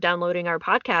guys are downloading our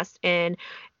podcast in,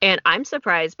 and I'm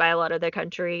surprised by a lot of the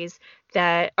countries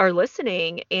that are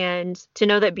listening. And to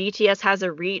know that BTS has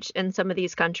a reach in some of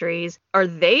these countries, are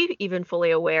they even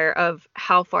fully aware of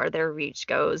how far their reach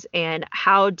goes, and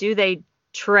how do they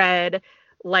tread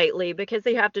lightly? Because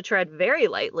they have to tread very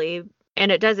lightly,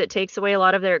 and it takes away a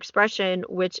lot of their expression,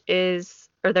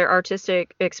 or their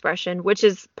artistic expression, which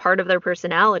is part of their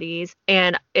personalities,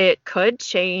 and it could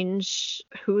change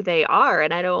who they are.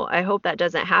 And I hope that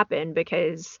doesn't happen,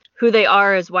 because who they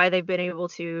are is why they've been able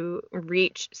to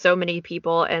reach so many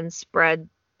people and spread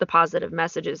the positive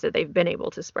messages that they've been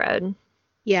able to spread.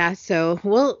 Yeah, so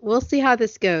we'll see how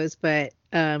this goes, but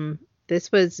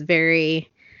this was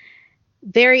very,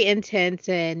 very intense.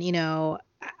 And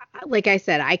like I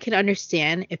said, I can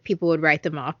understand if people would write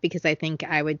them off, because I think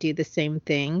I would do the same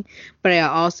thing. But I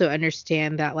also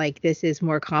understand that like this is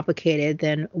more complicated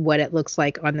than what it looks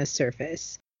like on the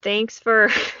surface. Thanks for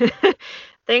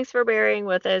bearing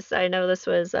with us. I know this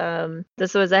was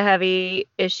a heavy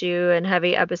issue and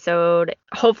heavy episode.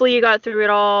 Hopefully you got through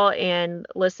it all and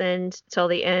listened till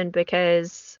the end,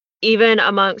 because even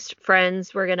amongst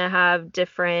friends, we're going to have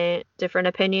different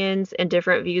opinions and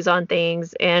different views on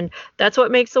things. And that's what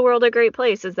makes the world a great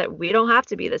place, is that we don't have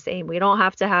to be the same. We don't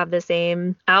have to have the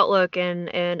same outlook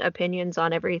and opinions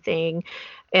on everything.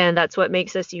 And that's what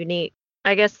makes us unique.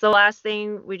 I guess the last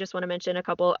thing, we just want to mention a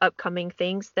couple upcoming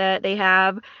things that they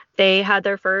have. They had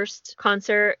their first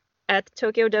concert at the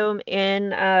Tokyo Dome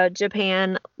in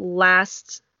Japan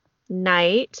last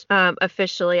night,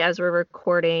 officially, as we're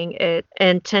recording it.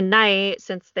 And tonight,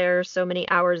 since they're so many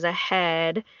hours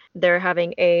ahead, they're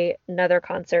having another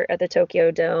concert at the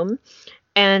Tokyo Dome.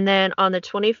 And then on the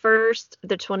 21st,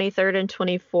 the 23rd, and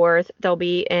 24th, they'll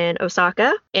be in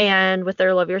Osaka, and with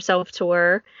their Love Yourself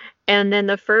tour. And then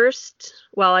the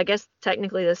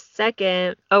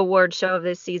second award show of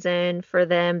this season for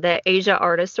them, the Asia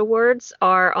Artist Awards,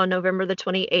 are on November the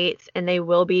 28th, and they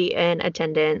will be in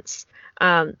attendance.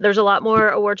 There's a lot more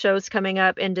award shows coming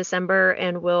up in December,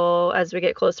 and as we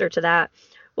get closer to that,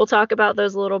 We'll talk about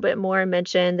those a little bit more and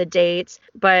mention the dates.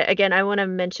 But again, I want to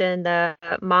mention the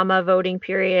Mama voting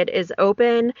period is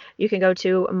open. You can go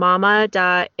to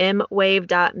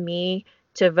mama.mwave.me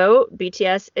to vote.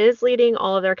 BTS is leading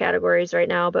all of their categories right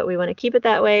now, but we want to keep it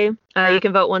that way. You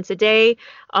can vote once a day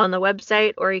on the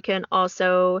website, or you can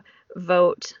also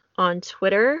vote on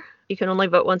Twitter. You can only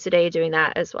vote once a day doing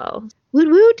that as well. Woot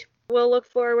woot. We'll look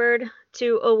forward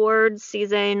to awards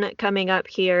season coming up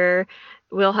here.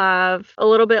 We'll have a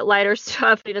little bit lighter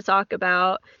stuff to talk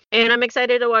about. And I'm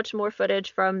excited to watch more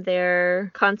footage from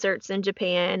their concerts in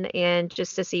Japan and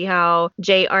just to see how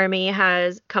J Army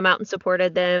has come out and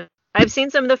supported them. I've seen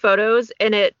some of the photos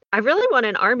and I really want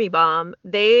an army bomb.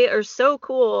 They are so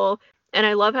cool. And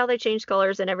I love how they change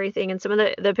colors and everything. And some of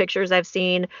the pictures I've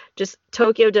seen, just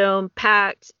Tokyo Dome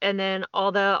packed, and then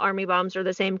all the army bombs are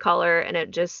the same color. And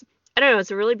it just, I don't know,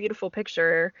 it's a really beautiful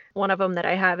picture. One of them that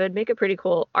I have, it'd make a pretty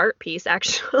cool art piece,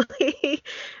 actually.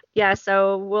 Yeah,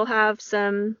 so we'll have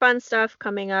some fun stuff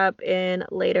coming up in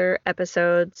later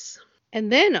episodes. And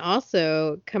then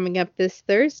also coming up this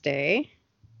Thursday.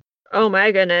 Oh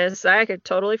my goodness, I could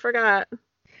totally forgot.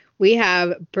 We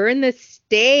have Burn the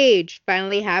Stage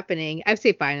finally happening. I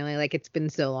say finally, like it's been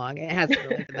so long. It hasn't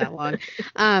really been that long.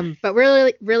 But we're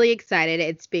really, really excited.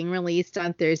 It's being released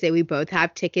on Thursday. We both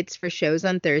have tickets for shows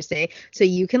on Thursday. So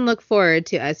you can look forward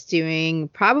to us doing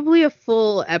probably a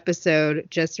full episode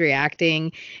just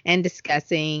reacting and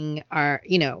discussing our,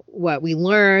 what we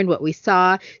learned, what we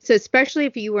saw. So especially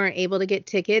if you weren't able to get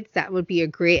tickets, that would be a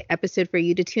great episode for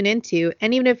you to tune into.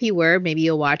 And even if you were, maybe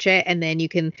you'll watch it and then you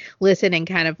can listen and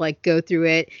kind of like go through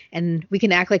it and we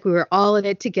can act like we were all in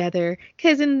it together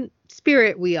because in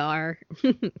spirit we are.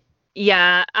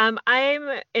 Yeah, I'm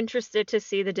interested to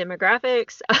see the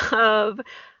demographics of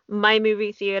my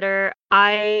movie theater.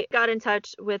 I got in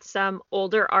touch with some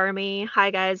older army.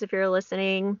 Hi guys, if you're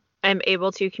listening. I'm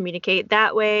able to communicate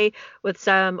that way with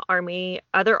some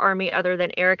other army other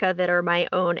than Erica that are my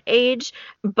own age,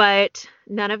 but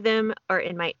none of them are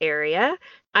in my area.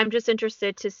 I'm just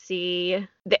interested to see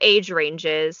the age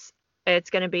ranges. I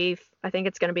think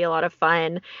it's going to be a lot of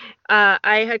fun.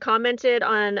 I had commented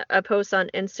on a post on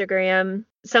Instagram.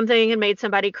 Something had made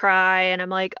somebody cry, and I'm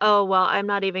like, oh, well, I'm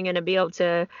not even going to be able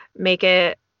to make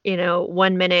it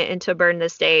 1 minute into Burn the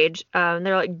Stage. They're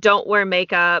like, don't wear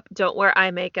makeup, don't wear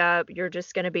eye makeup, you're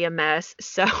just gonna be a mess.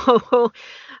 So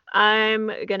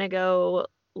I'm gonna go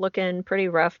looking pretty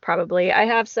rough probably. I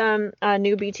have some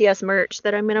new BTS merch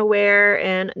that I'm gonna wear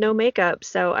and no makeup,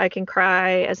 so I can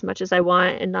cry as much as I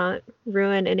want and not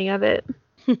ruin any of it.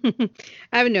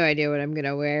 I have no idea what I'm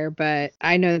gonna wear, but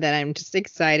I know that I'm just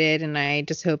excited and I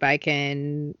just hope I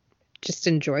can just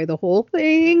enjoy the whole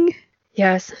thing.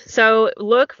 Yes. So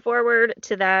look forward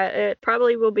to that. It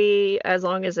probably will be as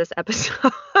long as this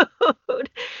episode,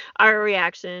 our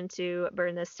reaction to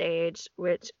Burn the Stage,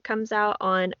 which comes out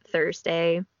on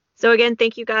Thursday. So again,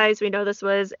 thank you guys. We know this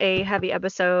was a heavy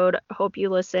episode. Hope you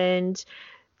listened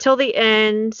till the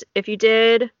end. If you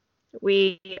did,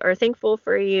 we are thankful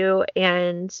for you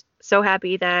and so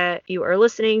happy that you are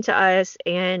listening to us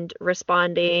and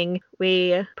responding.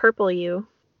 We purple you.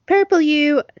 Purple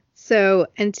you. So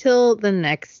until the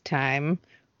next time,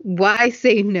 why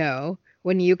say no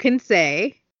when you can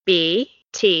say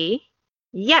BT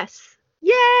yes.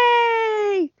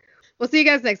 Yay! We'll see you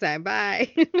guys next time.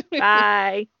 Bye.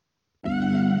 Bye.